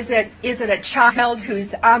 Is it a child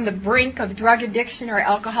who's on the brink of drug addiction or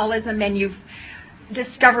alcoholism, and you've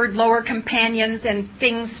discovered lower companions and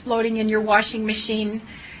things floating in your washing machine?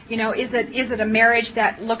 Is it a marriage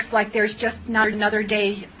that looks like there's just not another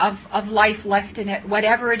day of life left in it?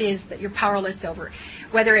 Whatever it is that you're powerless over,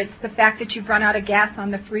 whether it's the fact that you've run out of gas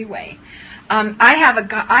on the freeway. I have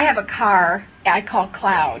a car I call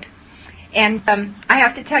Cloud, and I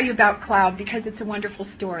have to tell you about Cloud because it's a wonderful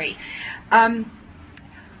story.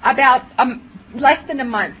 About less than a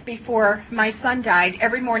month before my son died,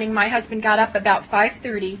 every morning my husband got up about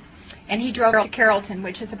 5:30, and he drove to Carrollton,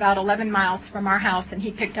 which is about 11 miles from our house, and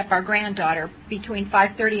he picked up our granddaughter between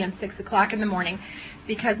 5:30 and 6 o'clock in the morning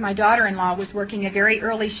because my daughter-in-law was working a very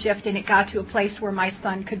early shift, and it got to a place where my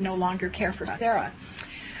son could no longer care for Sarah.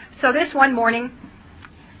 So this one morning,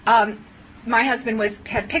 my husband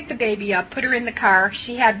had picked the baby up, put her in the car.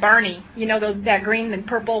 She had Barney, that green and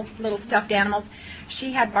purple little stuffed animals.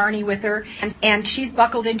 She had Barney with her, and she's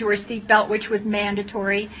buckled into her seatbelt, which was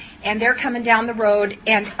mandatory. And they're coming down the road,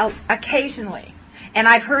 and occasionally, and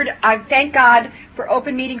I thank God for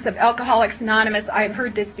open meetings of Alcoholics Anonymous. I've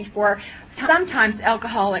heard this before. Sometimes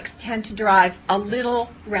alcoholics tend to drive a little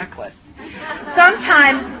reckless.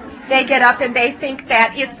 Sometimes they get up and they think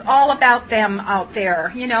that it's all about them out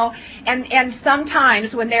there, and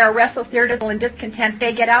sometimes when they are restless, irritable, and discontent,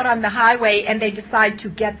 they get out on the highway and they decide to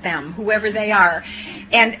get them, whoever they are.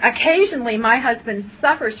 And occasionally my husband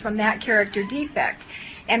suffers from that character defect.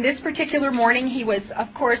 And this particular morning he was,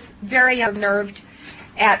 of course, very unnerved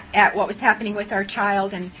at what was happening with our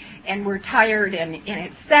child, and we're tired, and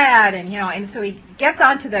it's sad, and so he gets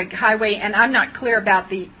onto the highway, and I'm not clear about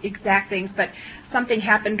the exact things, but something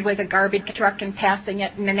happened with a garbage truck and passing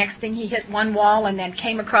it, and the next thing he hit one wall and then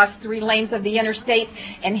came across 3 lanes of the interstate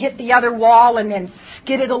and hit the other wall and then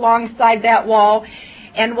skidded alongside that wall.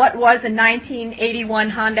 And what was a 1981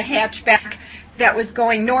 Honda hatchback that was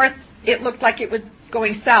going north, it looked like it was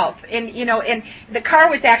going south, and the car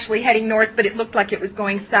was actually heading north, but it looked like it was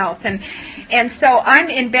going south, and so I'm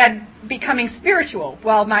in bed becoming spiritual,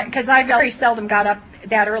 because I very seldom got up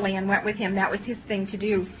that early and went with him. That was his thing to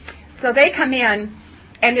do. So they come in,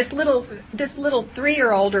 and this little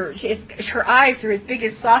 3-year-old, her eyes are as big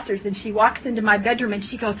as saucers, and she walks into my bedroom and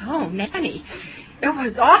she goes, "Oh, Nanny, it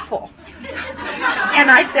was awful." And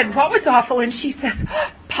I said, "What was awful?" And she says,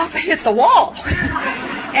 "Papa hit the wall."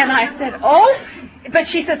 And I said, "Oh." But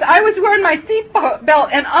she says, "I was wearing my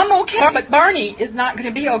seatbelt and I'm okay, but Barney is not going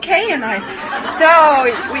to be okay." So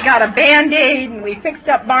we got a Band-Aid and we fixed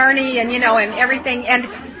up Barney and everything.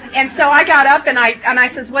 And so I got up and I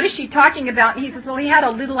says, "What is she talking about?" And he says, "Well, he had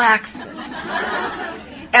a little accident."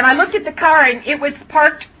 And I looked at the car and it was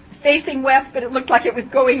parked facing west, but it looked like it was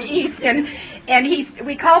going east. And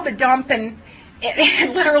we called the dump and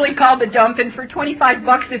literally called the dump, and for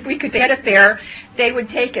 $25 if we could get it there, they would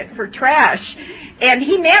take it for trash. And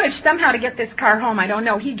he managed somehow to get this car home. I don't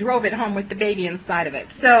know. He drove it home with the baby inside of it.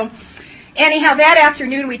 So anyhow, that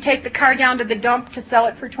afternoon we take the car down to the dump to sell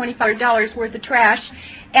it for $25 worth of trash.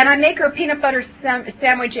 And I make her a peanut butter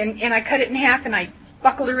sandwich, and I cut it in half, and I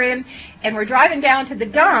buckled her in, and we're driving down to the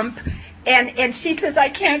dump, and she says, "I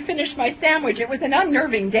can't finish my sandwich." It was an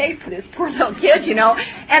unnerving day for this poor little kid,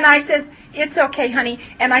 And I says, "It's okay, honey."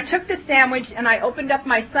 And I took the sandwich, and I opened up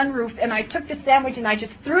my sunroof, and I took the sandwich, and I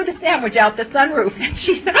just threw the sandwich out the sunroof. And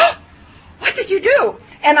she said, "Oh, what did you do?"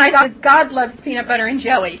 And I said, "God loves peanut butter and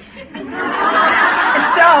jelly." And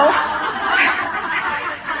so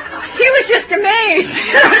she was just amazed.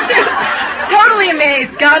 She was totally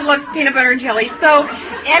amazed. God loves peanut butter and jelly. So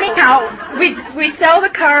anyhow, we sell the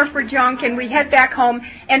car for junk, and we head back home.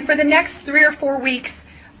 And for the next 3 or 4 weeks,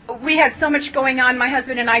 we had so much going on, my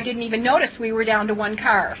husband and I didn't even notice we were down to one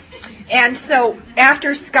car. And so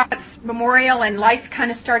after Scott's memorial and life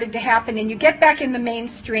kind of started to happen, and you get back in the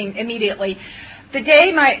mainstream immediately. The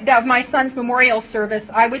day of my son's memorial service,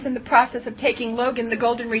 I was in the process of taking Logan, the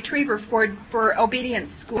golden retriever, for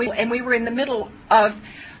obedience school, and we were in the middle of,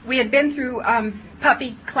 we had been through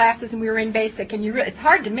puppy classes, and we were in basic, and it's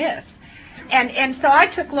hard to miss. And so I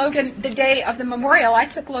took Logan, the day of the memorial, I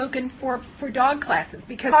took Logan for dog classes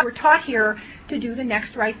because we're taught here to do the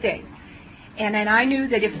next right thing. And I knew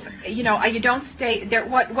that if, you don't stay there,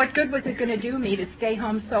 what good was it going to do me to stay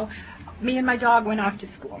home? So me and my dog went off to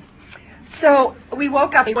school. So we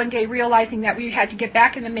woke up one day realizing that we had to get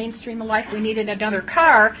back in the mainstream of life. We needed another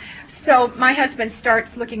car. So my husband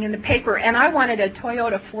starts looking in the paper, and I wanted a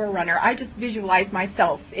Toyota 4Runner. I just visualized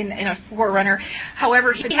myself in a 4Runner.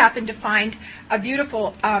 However, he happened to find a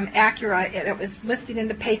beautiful Acura. It was listed in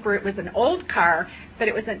the paper. It was an old car, but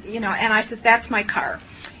it was and I said, that's my car.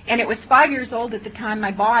 And it was 5 years old at the time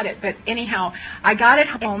I bought it. But anyhow, I got it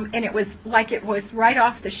home, and it was like it was right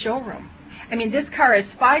off the showroom. I mean, this car is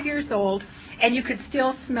 5 years old, and you could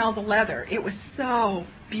still smell the leather. It was so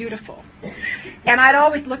beautiful. And I'd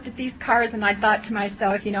always looked at these cars, and I thought to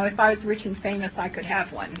myself, if I was rich and famous, I could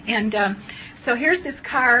have one. And so here's this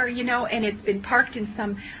car, and it's been parked in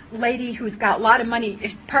some lady who's got a lot of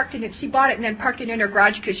money, parked in it. She bought it and then parked it in her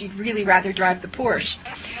garage because she'd really rather drive the Porsche.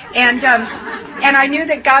 And I knew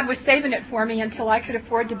that God was saving it for me until I could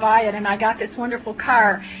afford to buy it, and I got this wonderful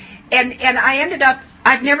car. And I ended up,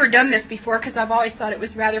 I've never done this before because I've always thought it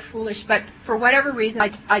was rather foolish, but for whatever reason,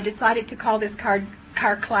 I decided to call this car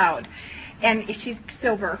Cloud, and she's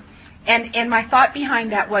silver. And my thought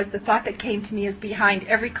behind that was, the thought that came to me is, behind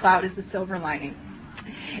every cloud is a silver lining.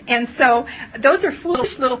 And so those are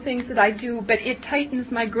foolish little things that I do, but it tightens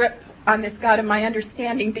my grip on this God of my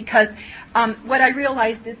understanding, because what I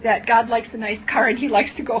realized is that God likes a nice car and he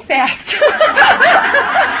likes to go fast.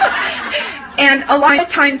 And a lot of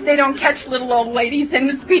times they don't catch little old ladies in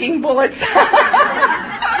the speeding bullets.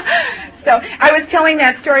 So I was telling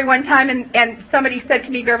that story one time, and somebody said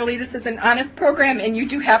to me, Beverly, this is an honest program and you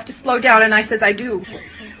do have to slow down. And I says, I do.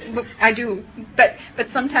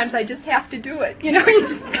 But sometimes I just have to do it. You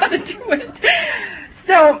just got to do it.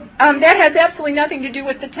 So that has absolutely nothing to do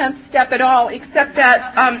with the 10th step at all, except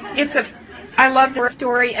that I love this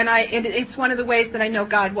story, and it's one of the ways that I know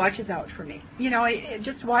God watches out for me. It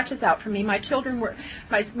just watches out for me. My children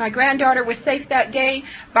my granddaughter was safe that day.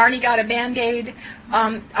 Barney got a Band-Aid.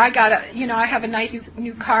 I have a nice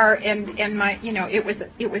new car, and my, it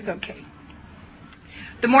was okay.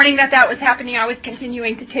 The morning that was happening, I was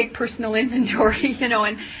continuing to take personal inventory,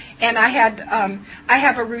 and I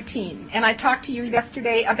have a routine. And I talked to you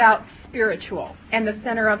yesterday about spiritual, and the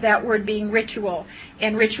center of that word being ritual.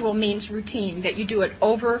 And ritual means routine, that you do it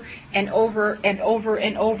over and over and over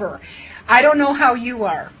and over. I don't know how you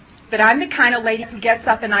are, but I'm the kind of lady who gets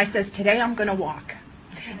up and I says, today I'm going to walk.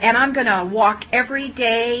 And I'm going to walk every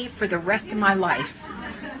day for the rest of my life.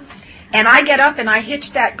 And I get up and I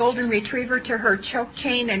hitch that golden retriever to her choke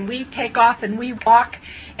chain, and we take off and we walk.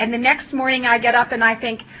 And the next morning I get up and I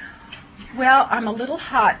think, well, I'm a little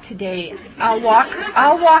hot today. I'll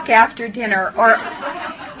walk after dinner. Or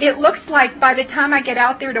it looks like by the time I get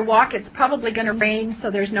out there to walk, it's probably going to rain,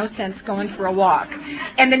 so there's no sense going for a walk.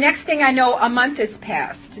 And the next thing I know, a month has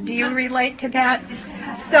passed. Do you relate to that?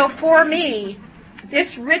 So for me,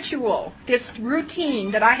 this ritual, this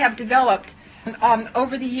routine that I have developed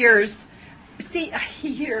over the years,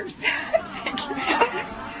 years.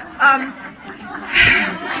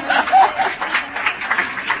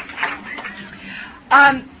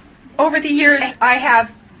 Over the years, I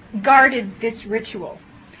have guarded this ritual.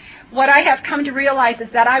 What I have come to realize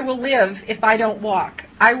is that I will live if I don't walk.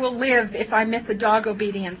 I will live if I miss a dog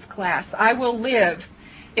obedience class. I will live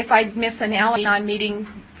if I miss an Al-Anon meeting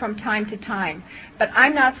from time to time. But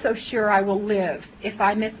I'm not so sure I will live if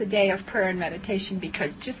I miss a day of prayer and meditation,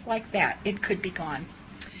 because just like that, it could be gone.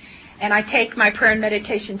 And I take my prayer and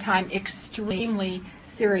meditation time extremely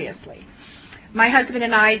seriously. My husband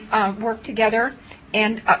and I work together,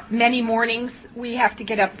 and many mornings we have to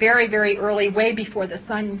get up very, very early, way before the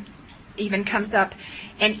sun even comes up.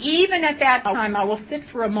 And even at that time, I will sit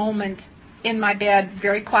for a moment in my bed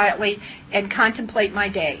very quietly and contemplate my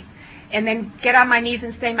day, and then get on my knees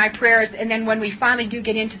and say my prayers. And then when we finally do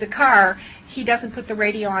get into the car, he doesn't put the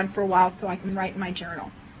radio on for a while so I can write in my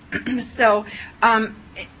journal. So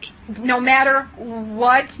no matter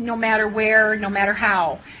what, no matter where, no matter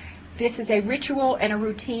how, this is a ritual and a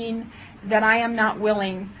routine that I am not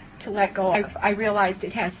willing to let go of. I realized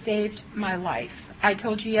it has saved my life. I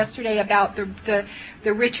told you yesterday about the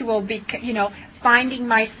ritual, finding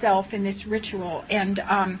myself in this ritual, and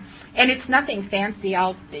it's nothing fancy.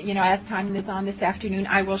 As time is on this afternoon,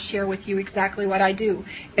 I will share with you exactly what I do,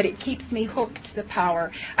 but it keeps me hooked to the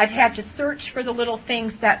power. I've had to search for the little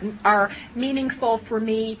things that are meaningful for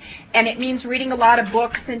me, and it means reading a lot of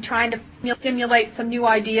books and trying to stimulate some new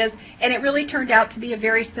ideas, and it really turned out to be a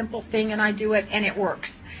very simple thing, and I do it, and it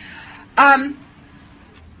works.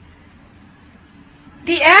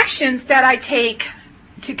 The actions that I take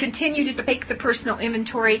to continue to take the personal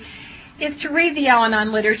inventory is to read the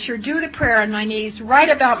Al-Anon literature, do the prayer on my knees, write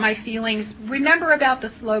about my feelings, remember about the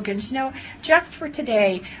slogans, just for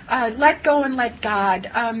today, let go and let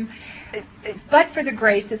God. But for the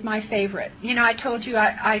Grace is my favorite. I told you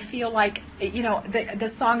I feel like,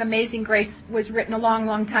 the song Amazing Grace was written a long,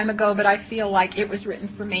 long time ago, but I feel like it was written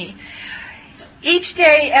for me. Each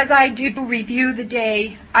day as I do review the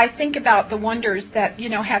day, I think about the wonders that,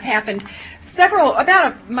 have happened.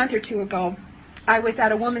 About a month or two ago, I was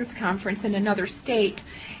at a women's conference in another state,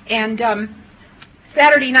 and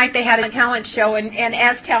Saturday night they had a talent show, and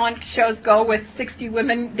as talent shows go with 60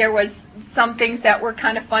 women, there was some things that were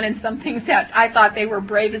kind of fun and some things that I thought they were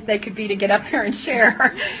brave as they could be to get up there and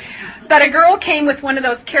share. But a girl came with one of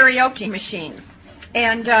those karaoke machines,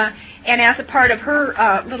 and as a part of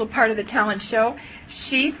her little part of the talent show,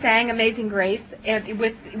 she sang Amazing Grace and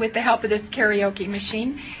with the help of this karaoke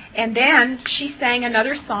machine. And then she sang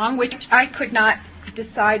another song, which I could not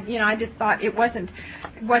decide. I just thought it wasn't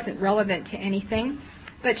relevant to anything.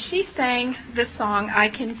 But she sang the song, I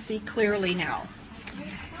Can See Clearly Now.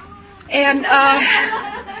 And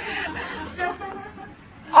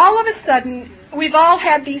all of a sudden, we've all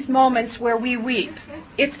had these moments where we weep.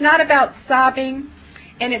 It's not about sobbing,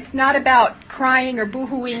 and it's not about crying or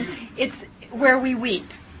boo-hooing. It's where we weep.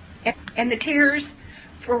 And the tears,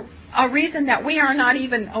 for a reason that we are not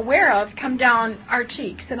even aware of, come down our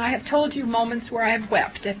cheeks. And I have told you moments where I have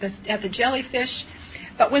wept at the jellyfish.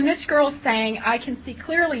 But when this girl sang, I Can See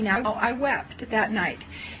Clearly Now, I wept that night.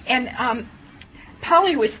 And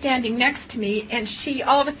Polly was standing next to me, and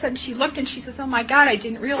all of a sudden she looked and she says, "Oh my God, I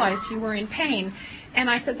didn't realize you were in pain." And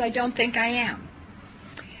I says, "I don't think I am."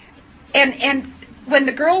 And when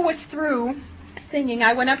the girl was through singing,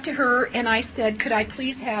 I went up to her and I said, "Could I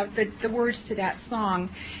please have the words to that song?"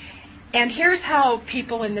 And here's how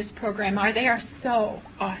people in this program are. They are so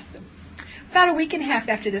awesome. About a week and a half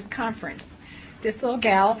after this conference, this little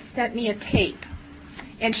gal sent me a tape,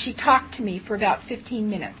 and she talked to me for about 15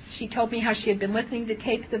 minutes. She told me how she had been listening to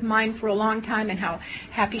tapes of mine for a long time and how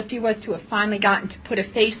happy she was to have finally gotten to put a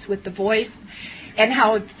face with the voice, and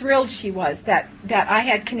how thrilled she was that I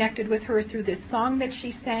had connected with her through this song that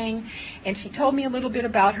she sang. And she told me a little bit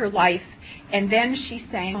about her life, and then she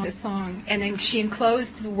sang the song, and then she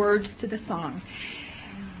enclosed the words to the song.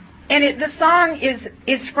 And the song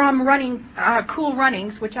is from Cool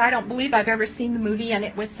Runnings, which I don't believe I've ever seen the movie, and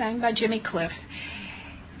it was sang by Jimmy Cliff.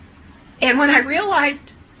 And when I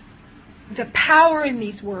realized the power in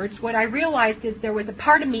these words, what I realized is there was a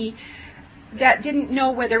part of me that didn't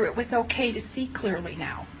know whether it was okay to see clearly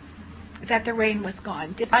now, that the rain was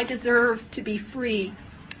gone. Did I deserve to be free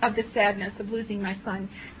of the sadness of losing my son?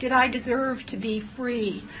 Did I deserve to be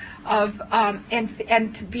free of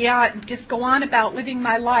and to be just go on about living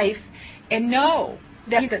my life and know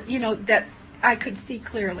that that I could see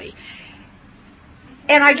clearly?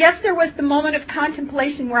 And I guess there was the moment of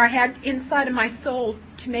contemplation where I had inside of my soul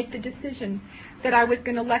to make the decision that I was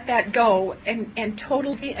going to let that go and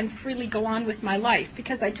totally and freely go on with my life.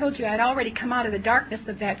 Because I told you I'd already come out of the darkness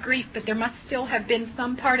of that grief, but there must still have been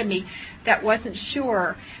some part of me that wasn't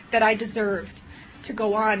sure that I deserved to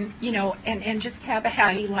go on, and just have a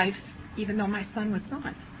happy life, even though my son was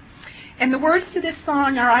gone. And the words to this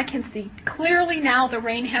song are, I can see clearly now the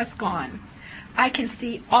rain has gone. I can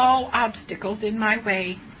see all obstacles in my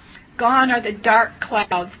way. Gone are the dark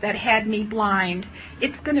clouds that had me blind.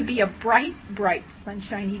 It's going to be a bright, bright,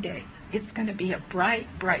 sunshiny day. It's going to be a bright,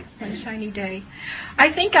 bright, sunshiny day.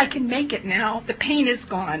 I think I can make it now. The pain is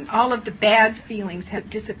gone. All of the bad feelings have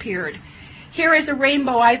disappeared. Here is a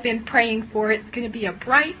rainbow I've been praying for. It's going to be a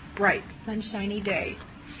bright, bright, sunshiny day.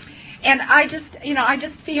 And I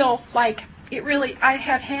just feel like I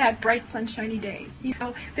have had bright, sunshiny days.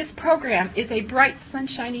 This program is a bright,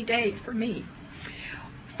 sunshiny day for me.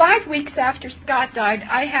 5 weeks after Scott died,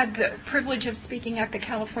 I had the privilege of speaking at the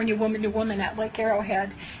California Woman to Woman at Lake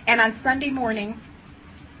Arrowhead. And on Sunday morning,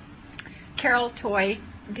 Carol Toy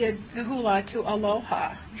did the hula to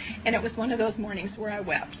Aloha. And it was one of those mornings where I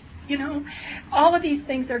wept. All of these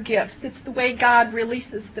things are gifts. It's the way God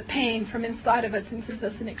releases the pain from inside of us and gives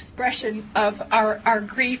us an expression of our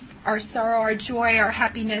grief, our sorrow, our joy, our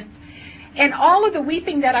happiness. And all of the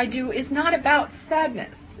weeping that I do is not about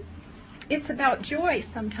sadness. It's about joy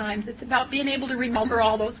sometimes. It's about being able to remember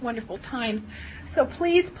all those wonderful times. So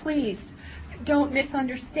please, please, don't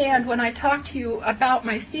misunderstand when I talk to you about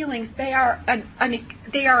my feelings. They are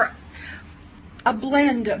a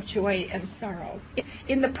blend of joy and sorrow.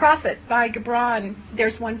 In The Prophet by Gibran,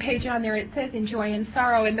 there's one page on there, it says in joy and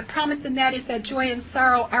sorrow, and the promise in that is that joy and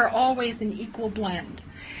sorrow are always an equal blend.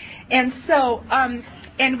 And so, and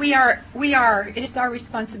it is our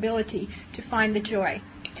responsibility to find the joy,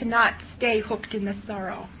 to not stay hooked in the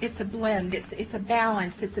sorrow. It's a blend, it's a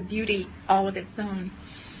balance, it's a beauty all of its own.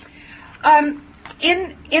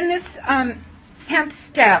 In this 10th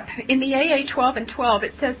step, in the AA 12 and 12,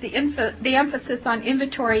 it says the emphasis on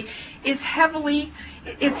inventory is heavy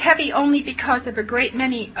only because of a great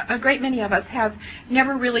many of us have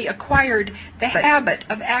never really acquired the habit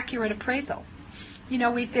of accurate appraisal. You know,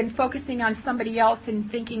 we've been focusing on somebody else and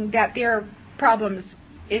thinking that their problems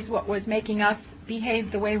is what was making us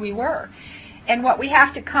behave the way we were. And what we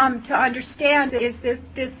have to come to understand is that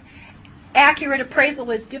this accurate appraisal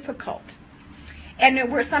is difficult. And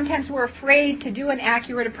sometimes we're afraid to do an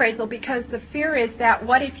accurate appraisal because the fear is that,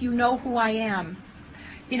 what if you know who I am?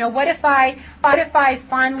 You know, what if I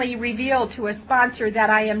finally reveal to a sponsor that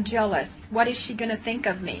I am jealous? What is she going to think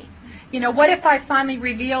of me? You know, what if I finally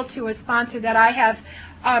reveal to a sponsor that I have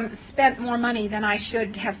spent more money than I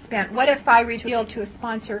should have spent? What if I reveal to a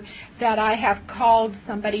sponsor that I have called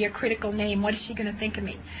somebody a critical name? What is she going to think of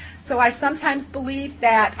me? So I sometimes believe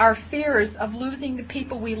that our fears of losing the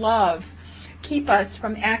people we love keep us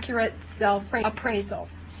from accurate self-appraisal.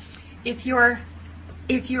 If you're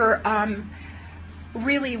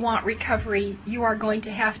really want recovery, you are going to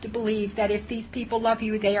have to believe that if these people love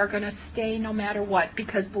you, they are going to stay no matter what,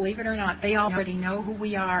 because believe it or not, they already know who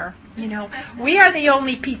we are. You know, we are the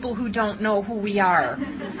only people who don't know who we are.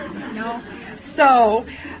 You know? So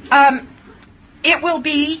it will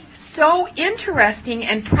be so interesting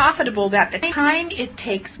and profitable that the time it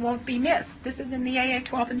takes won't be missed. This is in the AA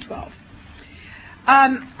 12 and 12.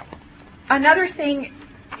 Another thing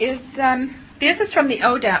is, this is from the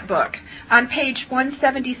ODAT book. On page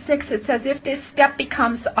 176, it says, if this step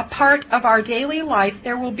becomes a part of our daily life,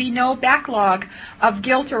 there will be no backlog of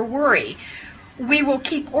guilt or worry. We will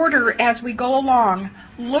keep order as we go along.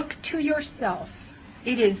 Look to yourself.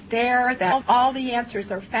 It is there that all the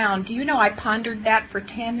answers are found. Do you know I pondered that for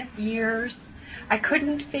 10 years? I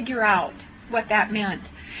couldn't figure out what that meant.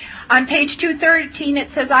 On page 213,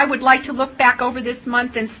 it says, I would like to look back over this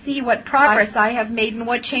month and see what progress I have made and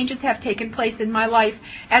what changes have taken place in my life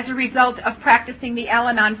as a result of practicing the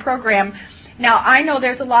Al-Anon program. Now, I know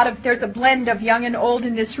there's a blend of young and old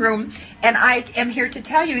in this room, and I am here to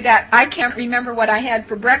tell you that I can't remember what I had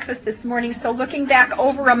for breakfast this morning, so looking back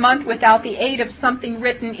over a month without the aid of something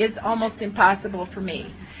written is almost impossible for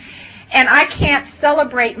me. And I can't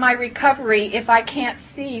celebrate my recovery if I can't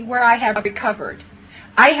see where I have recovered.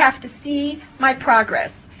 I have to see my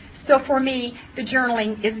progress. So for me, the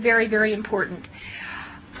journaling is very, very important.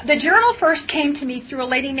 The journal first came to me through a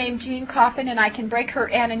lady named Jean Coffin, and I can break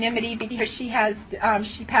her anonymity because she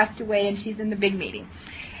passed away and she's in the big meeting.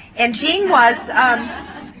 And Jean was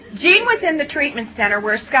in the treatment center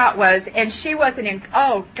where Scott was, and she was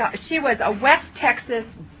she was a West Texas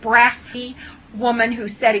brassy woman who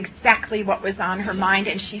said exactly what was on her mind,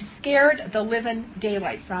 and she scared the living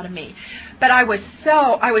daylights out of me. But I was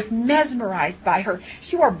mesmerized by her.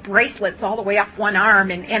 She wore bracelets all the way up one arm,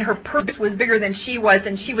 and her purse was bigger than she was,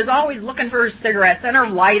 and she was always looking for her cigarettes and her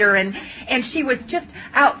lighter, and she was just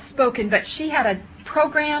outspoken. But she had a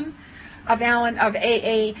program of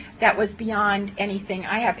AA that was beyond anything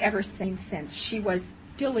I have ever seen since. She was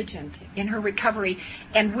diligent in her recovery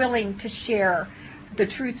and willing to share the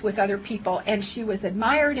truth with other people, and she was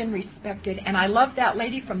admired and respected, and I loved that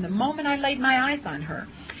lady from the moment I laid my eyes on her.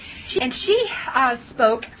 And she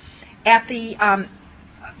spoke at the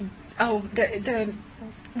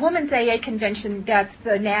Women's AA Convention. That's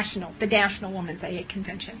the National Women's AA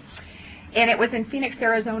Convention. And it was in Phoenix,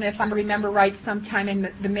 Arizona, if I remember right, sometime in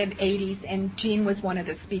the mid-'80s, and Jean was one of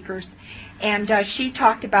the speakers. And she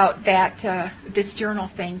talked about that, this journal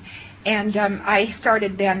thing. And I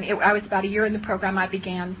started then, I was about a year in the program, I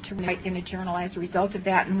began to write in a journal as a result of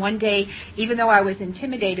that. And one day, even though I was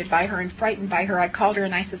intimidated by her and frightened by her, I called her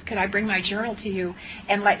and I said, could I bring my journal to you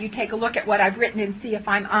and let you take a look at what I've written and see if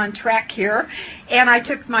I'm on track here? And I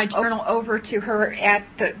took my journal over to her at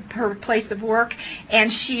her place of work,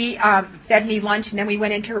 and she fed me lunch, and then we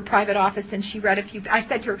went into her private office and she read a few. I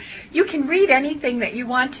said to her, you can read anything that you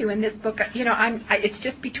want to in this book. You know, it's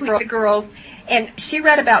just between the girls. And she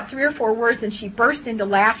read about 3 or 4 words, and she burst into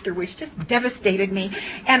laughter, which just devastated me.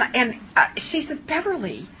 And she says,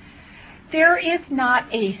 Beverly, there is not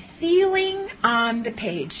a feeling on the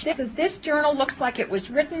page. She says, this journal looks like it was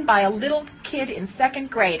written by a little kid in 2nd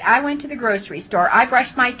grade. I went to the grocery store. I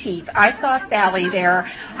brushed my teeth. I saw Sally there.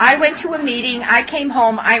 I went to a meeting. I came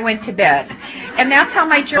home. I went to bed. And that's how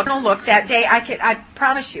my journal looked that day. I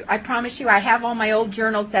promise you, I have all my old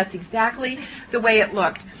journals. That's exactly the way it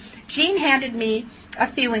looked. Jean handed me a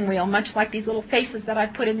feeling wheel, much like these little faces that I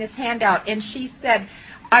put in this handout, and she said,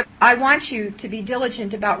 I want you to be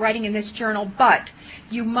diligent about writing in this journal, but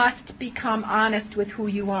you must become honest with who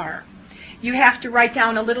you are. You have to write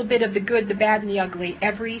down a little bit of the good, the bad, and the ugly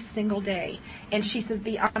every single day. And she says,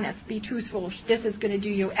 be honest, be truthful. This is going to do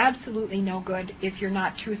you absolutely no good if you're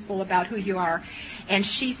not truthful about who you are. And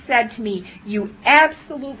she said to me, you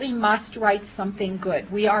absolutely must write something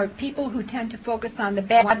good. We are people who tend to focus on the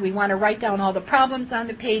bad. We want to write down all the problems on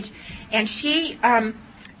the page. And she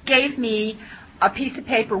gave me a piece of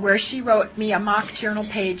paper where she wrote me a mock journal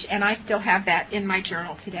page, and I still have that in my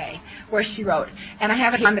journal today, where she wrote. And I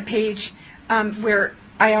have it on the page where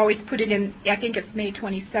I always put it in, I think it's May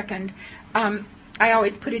 22nd. I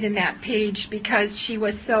always put it in that page because she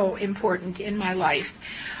was so important in my life.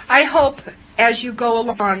 I hope as you go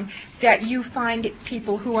along that you find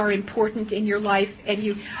people who are important in your life, and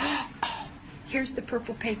you, here's the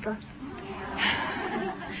purple paper.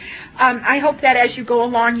 I hope that as you go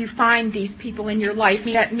along, you find these people in your life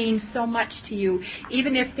that mean so much to you.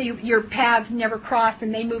 Even if your paths never cross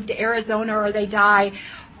and they move to Arizona or they die,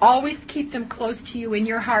 always keep them close to you in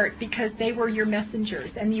your heart, because they were your messengers,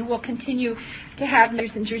 and you will continue to have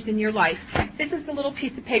messengers in your life. This is the little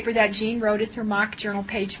piece of paper that Jean wrote as her mock journal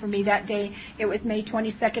page for me that day. It was May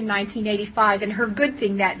 22nd, 1985, and her good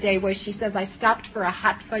thing that day was, she says, I stopped for a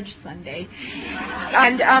hot fudge sundae.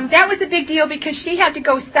 And that was a big deal because she had to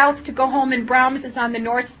go south to go home, and Brahms is on the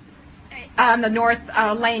north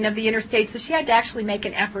lane of the interstate, so she had to actually make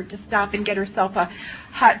an effort to stop and get herself a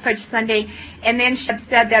hot fudge sundae. And then she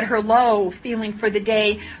said that her low feeling for the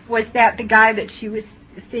day was that the guy that she was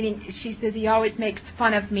sitting, she says, he always makes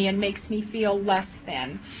fun of me and makes me feel less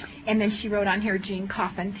than. And then she wrote on here, Jean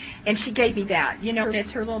Coffin, and she gave me that. You know,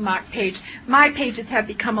 it's her little mock page. My pages have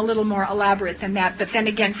become a little more elaborate than that, but then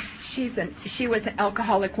again, she was an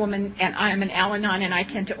alcoholic woman, and I am an Al-Anon, and I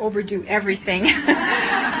tend to overdo everything.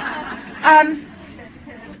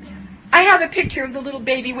 I have a picture of the little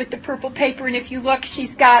baby with the purple paper, and if you look,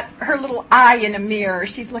 she's got her little eye in a mirror.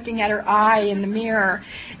 She's looking at her eye in the mirror,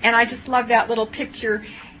 and I just love that little picture.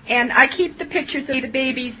 And I keep the pictures of the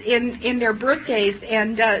babies in their birthdays,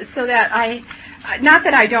 and so that I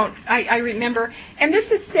remember. And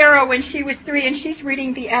this is Sarah when she was 3, and she's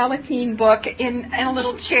reading the Alateen book in a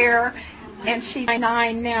little chair, and she's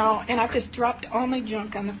 9 now, and I've just dropped all my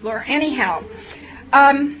junk on the floor. Anyhow,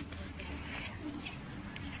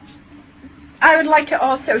 I would like to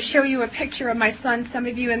also show you a picture of my son. Some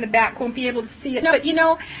of you in the back won't be able to see it. But, you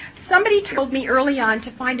know, somebody told me early on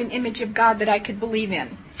to find an image of God that I could believe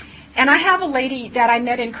in. And I have a lady that I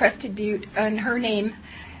met in Crested Butte, and her name,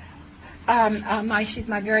 she's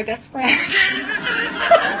my very best friend.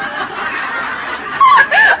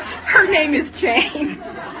 Her name is Jane.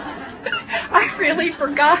 I really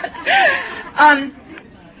forgot.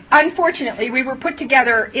 Unfortunately, we were put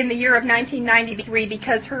together in the year of 1993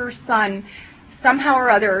 because her son, somehow or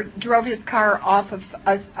other, drove his car off of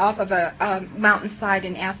a mountainside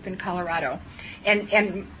in Aspen, Colorado,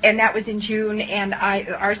 and that was in June. And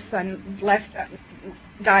our son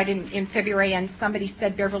died in February, and somebody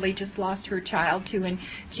said Beverly just lost her child too, and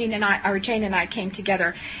Jane and I came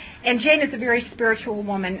together. And Jane is a very spiritual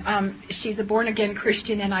woman. She's a born-again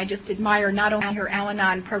Christian, and I just admire not only her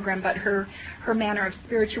Al-Anon program, but her manner of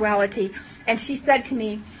spirituality. And she said to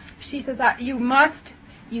me, she says,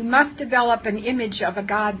 you must develop an image of a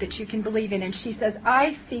God that you can believe in. And she says,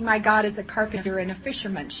 I see my God as a carpenter and a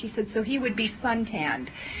fisherman. She said, so he would be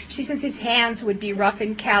suntanned. She says his hands would be rough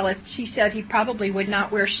and calloused. She said he probably would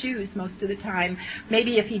not wear shoes most of the time.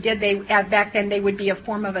 Maybe if he did, back then they would be a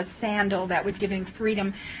form of a sandal that would give him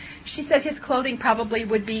freedom. She says his clothing probably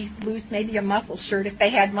would be loose, maybe a muscle shirt if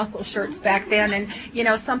they had muscle shirts back then, and, you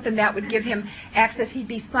know, something that would give him access. He'd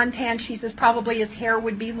be suntanned. She says probably his hair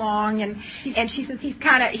would be long, and she says he's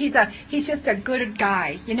just a good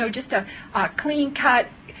guy, you know, just a clean-cut,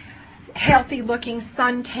 healthy-looking,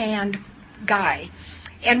 suntanned guy.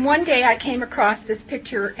 And one day I came across this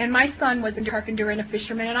picture, and my son was a carpenter and a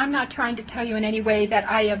fisherman, and I'm not trying to tell you in any way that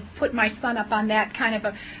I have put my son up on that kind of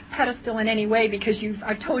a pedestal in any way, because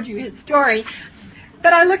I've told you his story.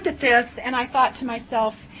 But I looked at this, and I thought to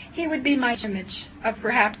myself, he would be my image of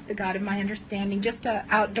perhaps the God of my understanding, just an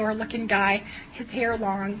outdoor-looking guy, his hair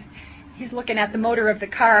long. He's looking at the motor of the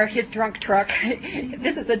car, his drunk truck.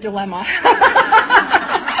 This is a dilemma.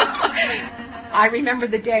 I remember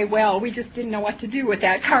the day well. We just didn't know what to do with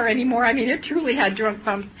that car anymore. I mean, it truly had drunk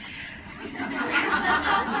bumps.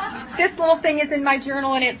 This little thing is in my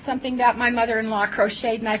journal, and it's something that my mother-in-law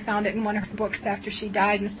crocheted, and I found it in one of her books after she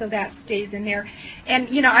died, and so that stays in there. And,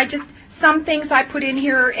 you know, Some things I put in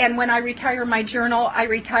here, and when I retire my journal, I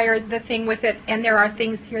retire the thing with it, and there are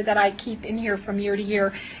things here that I keep in here from year to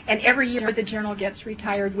year, and every year the journal gets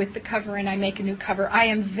retired with the cover, and I make a new cover. I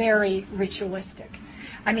am very ritualistic.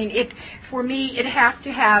 I mean, for me, it has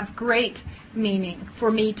to have great meaning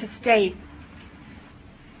for me to stay.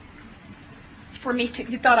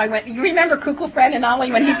 You thought I went, you remember Kukla, Fred, and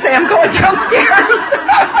Ollie when he'd say, I'm going downstairs?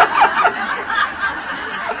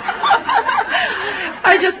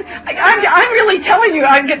 I'm really telling you,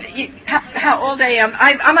 how old I am.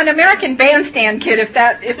 I'm an American Bandstand kid, if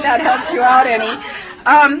that helps you out any.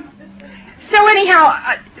 So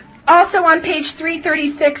anyhow, also on page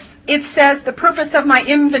 336, it says, the purpose of my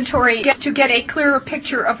inventory is to get a clearer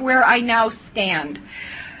picture of where I now stand,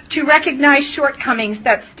 to recognize shortcomings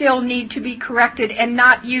that still need to be corrected and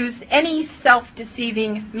not use any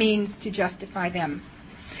self-deceiving means to justify them.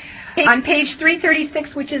 On page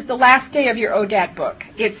 336, which is the last day of your ODAT book,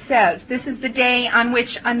 it says, this is the day on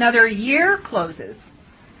which another year closes.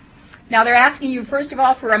 Now they're asking you, first of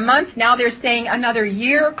all, for a month. Now they're saying another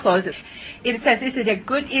year closes. It says it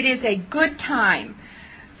is a good time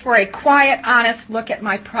for a quiet, honest look at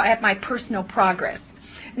my personal progress.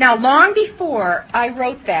 Now, long before I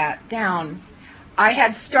wrote that down, I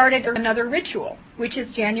had started another ritual, which is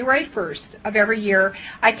January 1st of every year.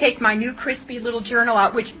 I take my new crispy little journal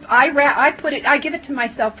out, which I give it to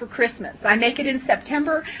myself for Christmas. I make it in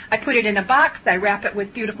September. I put it in a box. I wrap it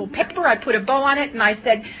with beautiful paper. I put a bow on it, and I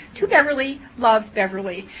said, to Beverly, love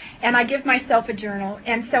Beverly. And I give myself a journal.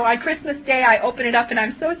 And so on Christmas Day, I open it up, and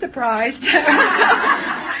I'm so surprised.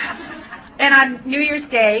 And on New Year's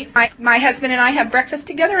Day, my husband and I have breakfast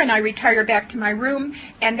together, and I retire back to my room,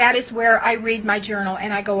 and that is where I read my journal,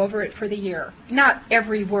 and I go over it for the year. Not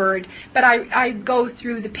every word, but I go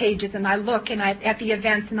through the pages, and I look at the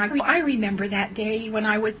events, and I remember that day when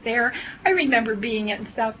I was there. I remember being at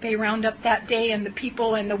South Bay Roundup that day, and the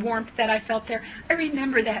people and the warmth that I felt there. I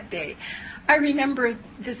remember that day. I remember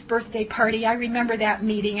this birthday party. I remember that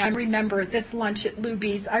meeting. I remember this lunch at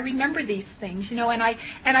Luby's. I remember these things, and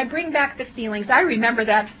I bring back the feelings. I remember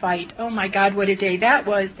that fight. Oh my God, what a day that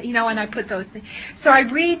was, and I put those things. So I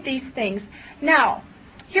read these things. Now,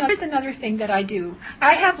 here's another thing that I do.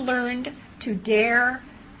 I have learned to dare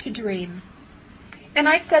to dream. And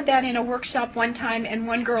I said that in a workshop one time, and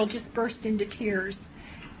one girl just burst into tears.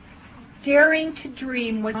 Daring to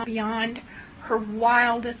dream was beyond her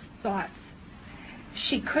wildest thoughts.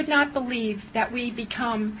 She could not believe that we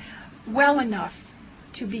become well enough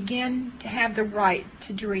to begin to have the right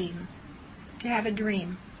to dream, to have a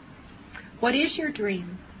dream. What is your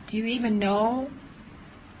dream? Do you even know?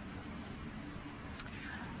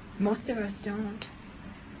 Most of us don't.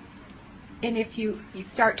 And if you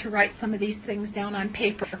start to write some of these things down on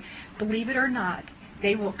paper, believe it or not,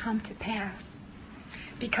 they will come to pass.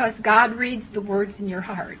 Because God reads the words in your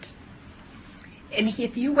heart. And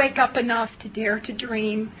if you wake up enough to dare to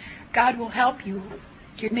dream, God will help you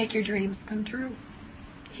to make your dreams come true.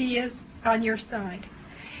 He is on your side.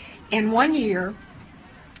 And one year,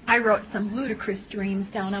 I wrote some ludicrous dreams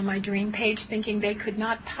down on my dream page, thinking they could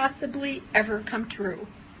not possibly ever come true.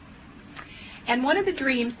 And one of the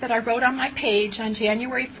dreams that I wrote on my page on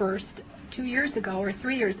January 1st, 2 years ago, or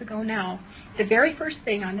 3 years ago now, the very first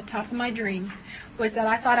thing on the top of my dream was that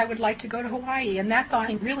I thought I would like to go to Hawaii, and that thought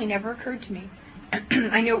really never occurred to me.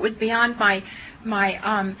 I knew it was beyond my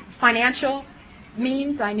financial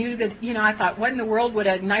means. I knew that, I thought, what in the world would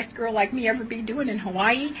a nice girl like me ever be doing in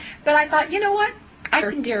Hawaii? But I thought, you know what? I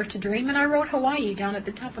can dare to dream, and I wrote Hawaii down at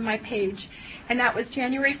the top of my page. And that was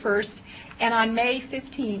January 1st, and on May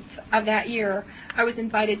 15th of that year, I was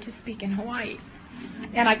invited to speak in Hawaii.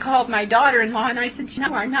 And I called my daughter-in-law, and I said, you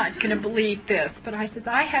are not going to believe this. But I said,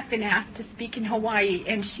 I have been asked to speak in Hawaii,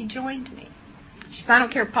 and she joined me. She said, I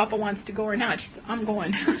don't care if Papa wants to go or not. She said, I'm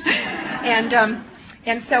going. And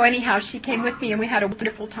so anyhow, she came with me, and we had a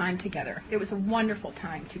wonderful time together. It was a wonderful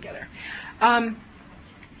time together.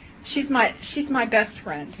 She's my best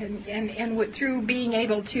friend, and through being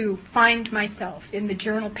able to find myself in the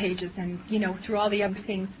journal pages and, through all the other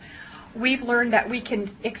things, we've learned that we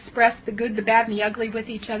can express the good, the bad, and the ugly with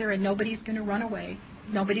each other, and nobody's going to run away.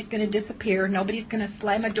 Nobody's going to disappear. Nobody's going to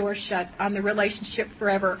slam a door shut on the relationship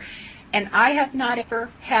forever. And I have not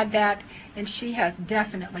ever had that, and she has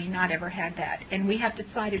definitely not ever had that. And we have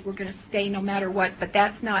decided we're going to stay no matter what, but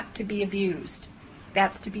that's not to be abused.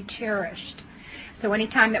 That's to be cherished. So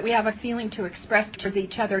anytime that we have a feeling to express towards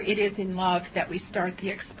each other, it is in love that we start the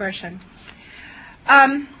expression.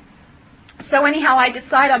 So anyhow, I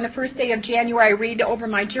decide on the first day of January, I read over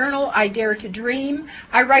my journal, I dare to dream.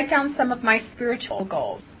 I write down some of my spiritual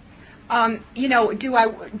goals. what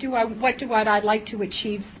do I like to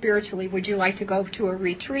achieve spiritually? Would you like to go to a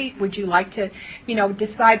retreat? Would you like to,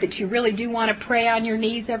 decide that you really do want to pray on your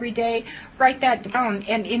knees every day? Write that down,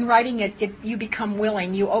 and in writing it, you become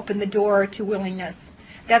willing. You open the door to willingness.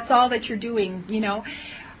 That's all that you're doing,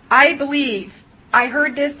 I believe, I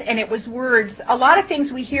heard this, and it was words. A lot of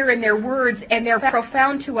things we hear in their words, and they're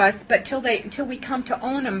profound to us, but till we come to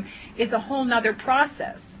own them is a whole nother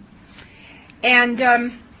process. And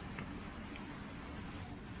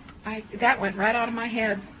that went right out of my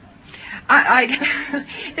head.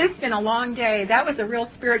 It's been a long day. That was a real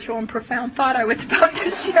spiritual and profound thought I was about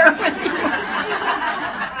to share with you.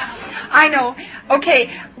 I know.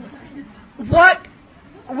 Okay, what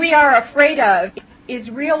we are afraid of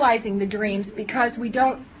is realizing the dreams because we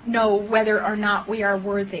don't know whether or not we are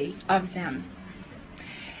worthy of them.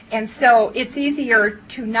 And so it's easier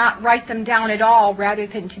to not write them down at all rather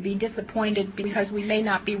than to be disappointed because we may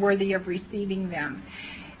not be worthy of receiving them.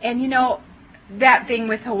 And that thing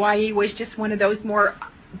with Hawaii was just one of those more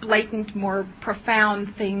blatant, more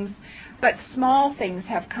profound things. But small things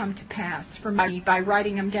have come to pass for me by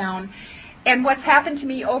writing them down. And what's happened to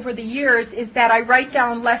me over the years is that I write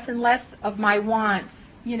down less and less of my wants.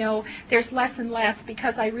 There's less and less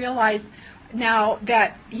because I realize now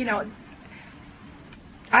that,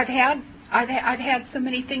 I've had so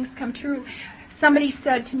many things come true. Somebody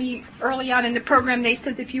said to me early on in the program, they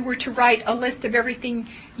said if you were to write a list of everything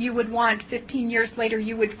you would want 15 years later,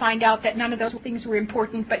 you would find out that none of those things were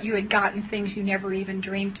important, but you had gotten things you never even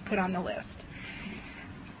dreamed to put on the list.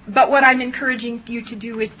 But what I'm encouraging you to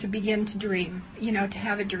do is to begin to dream, to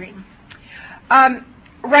have a dream.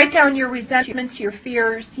 Write down your resentments, your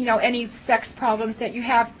fears, any sex problems that you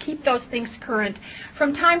have. Keep those things current.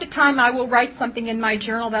 From time to time, I will write something in my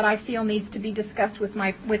journal that I feel needs to be discussed with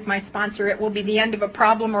my sponsor. It will be the end of a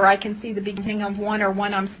problem, or I can see the beginning of one, or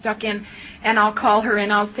one I'm stuck in, and I'll call her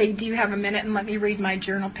and I'll say, do you have a minute, and let me read my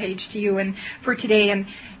journal page to you and for today, and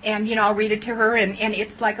I'll read it to her, and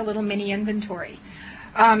it's like a little mini inventory.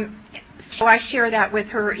 So I share that with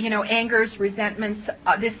her, angers, resentments,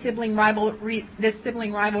 this sibling rivalry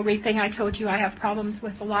thing I told you I have problems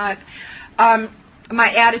with a lot.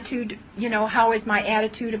 My attitude, how is my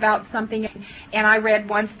attitude about something? And I read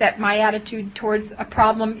once that my attitude towards a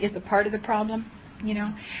problem is a part of the problem,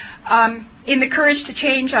 In The Courage to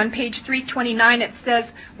Change on page 329, it says,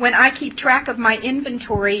 when I keep track of my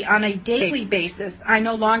inventory on a daily basis, I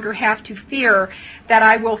no longer have to fear that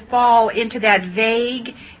I will fall into that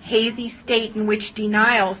vague, hazy state in which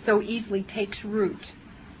denial so easily takes root.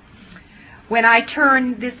 When I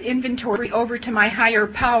turn this inventory over to my higher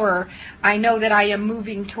power, I know that I am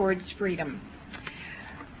moving towards freedom.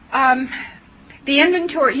 The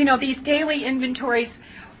inventory, these daily inventories,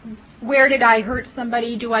 where did I hurt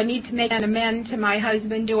somebody? Do I need to make an amend to my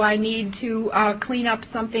husband? Do I need to clean up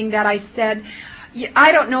something that I said?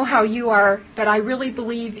 I don't know how you are, but I really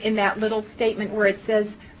believe in that little statement where it says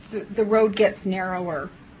the road gets narrower.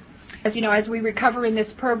 As we recover in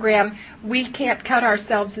this program, we can't cut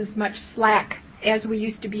ourselves as much slack as we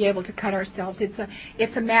used to be able to cut ourselves.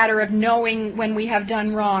 It's a matter of knowing when we have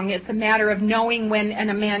done wrong. It's a matter of knowing when an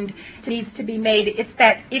amend needs to be made. It's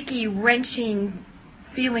that icky, wrenching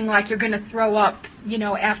feeling like you're going to throw up,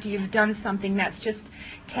 after you've done something that's just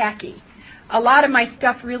tacky. A lot of my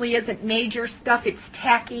stuff really isn't major stuff. It's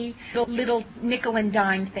tacky, little nickel and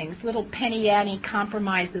dime things, little penny ante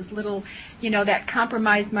compromises, little, that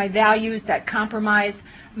compromise my values, that compromise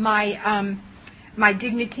my my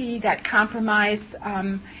dignity, that compromise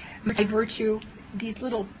my virtue, these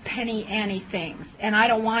little penny ante things. And I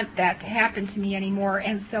don't want that to happen to me anymore.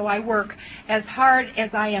 And so I work as hard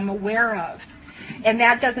as I am aware of. And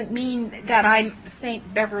that doesn't mean that I'm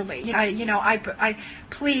Saint Beverly. All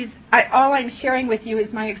I'm sharing with you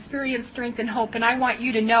is my experience, strength, and hope. And I want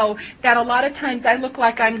you to know that a lot of times I look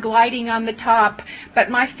like I'm gliding on the top, but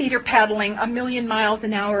my feet are paddling a million miles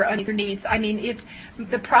an hour underneath. It's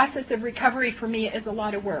the process of recovery for me is a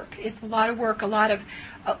lot of work. It's a lot of work. I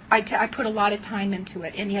put a lot of time into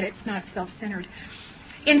it, and yet it's not self-centered.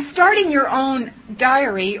 In starting your own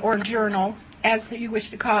diary or journal, as you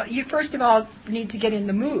wish to call it, you first of all need to get in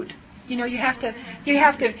the mood. You have to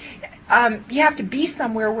be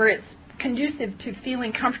somewhere where it's conducive to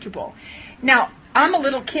feeling comfortable. Now, I'm a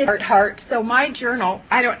little kid at heart, so my journal,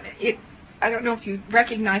 I don't know if you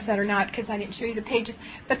recognize that or not because I didn't show you the pages,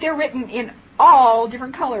 but they're written in all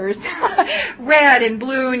different colors, red and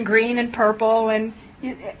blue and green and purple, and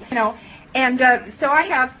so I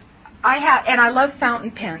have, and I love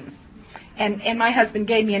fountain pens. And my husband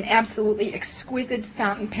gave me an absolutely exquisite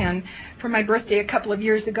fountain pen for my birthday a couple of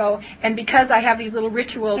years ago. And because I have these little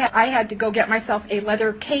rituals, I had to go get myself a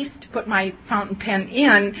leather case to put my fountain pen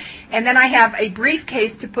in. And then I have a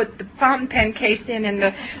briefcase to put the fountain pen case in, and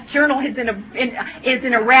the journal is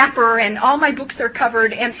in a wrapper, and all my books are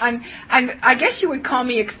covered. And I guess you would call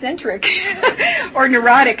me eccentric or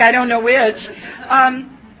neurotic, I don't know which.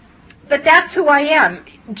 But that's who I am.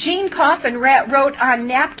 Jean Coffin wrote on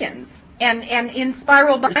napkins and in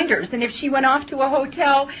spiral binders. And if she went off to a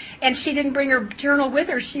hotel and she didn't bring her journal with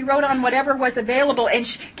her, she wrote on whatever was available. And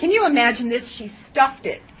can you imagine this? She stuffed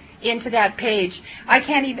it into that page. I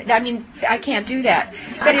can't do that.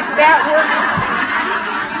 But if that works,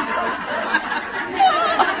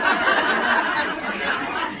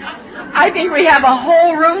 I think we have a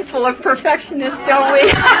whole room full of perfectionists, don't we?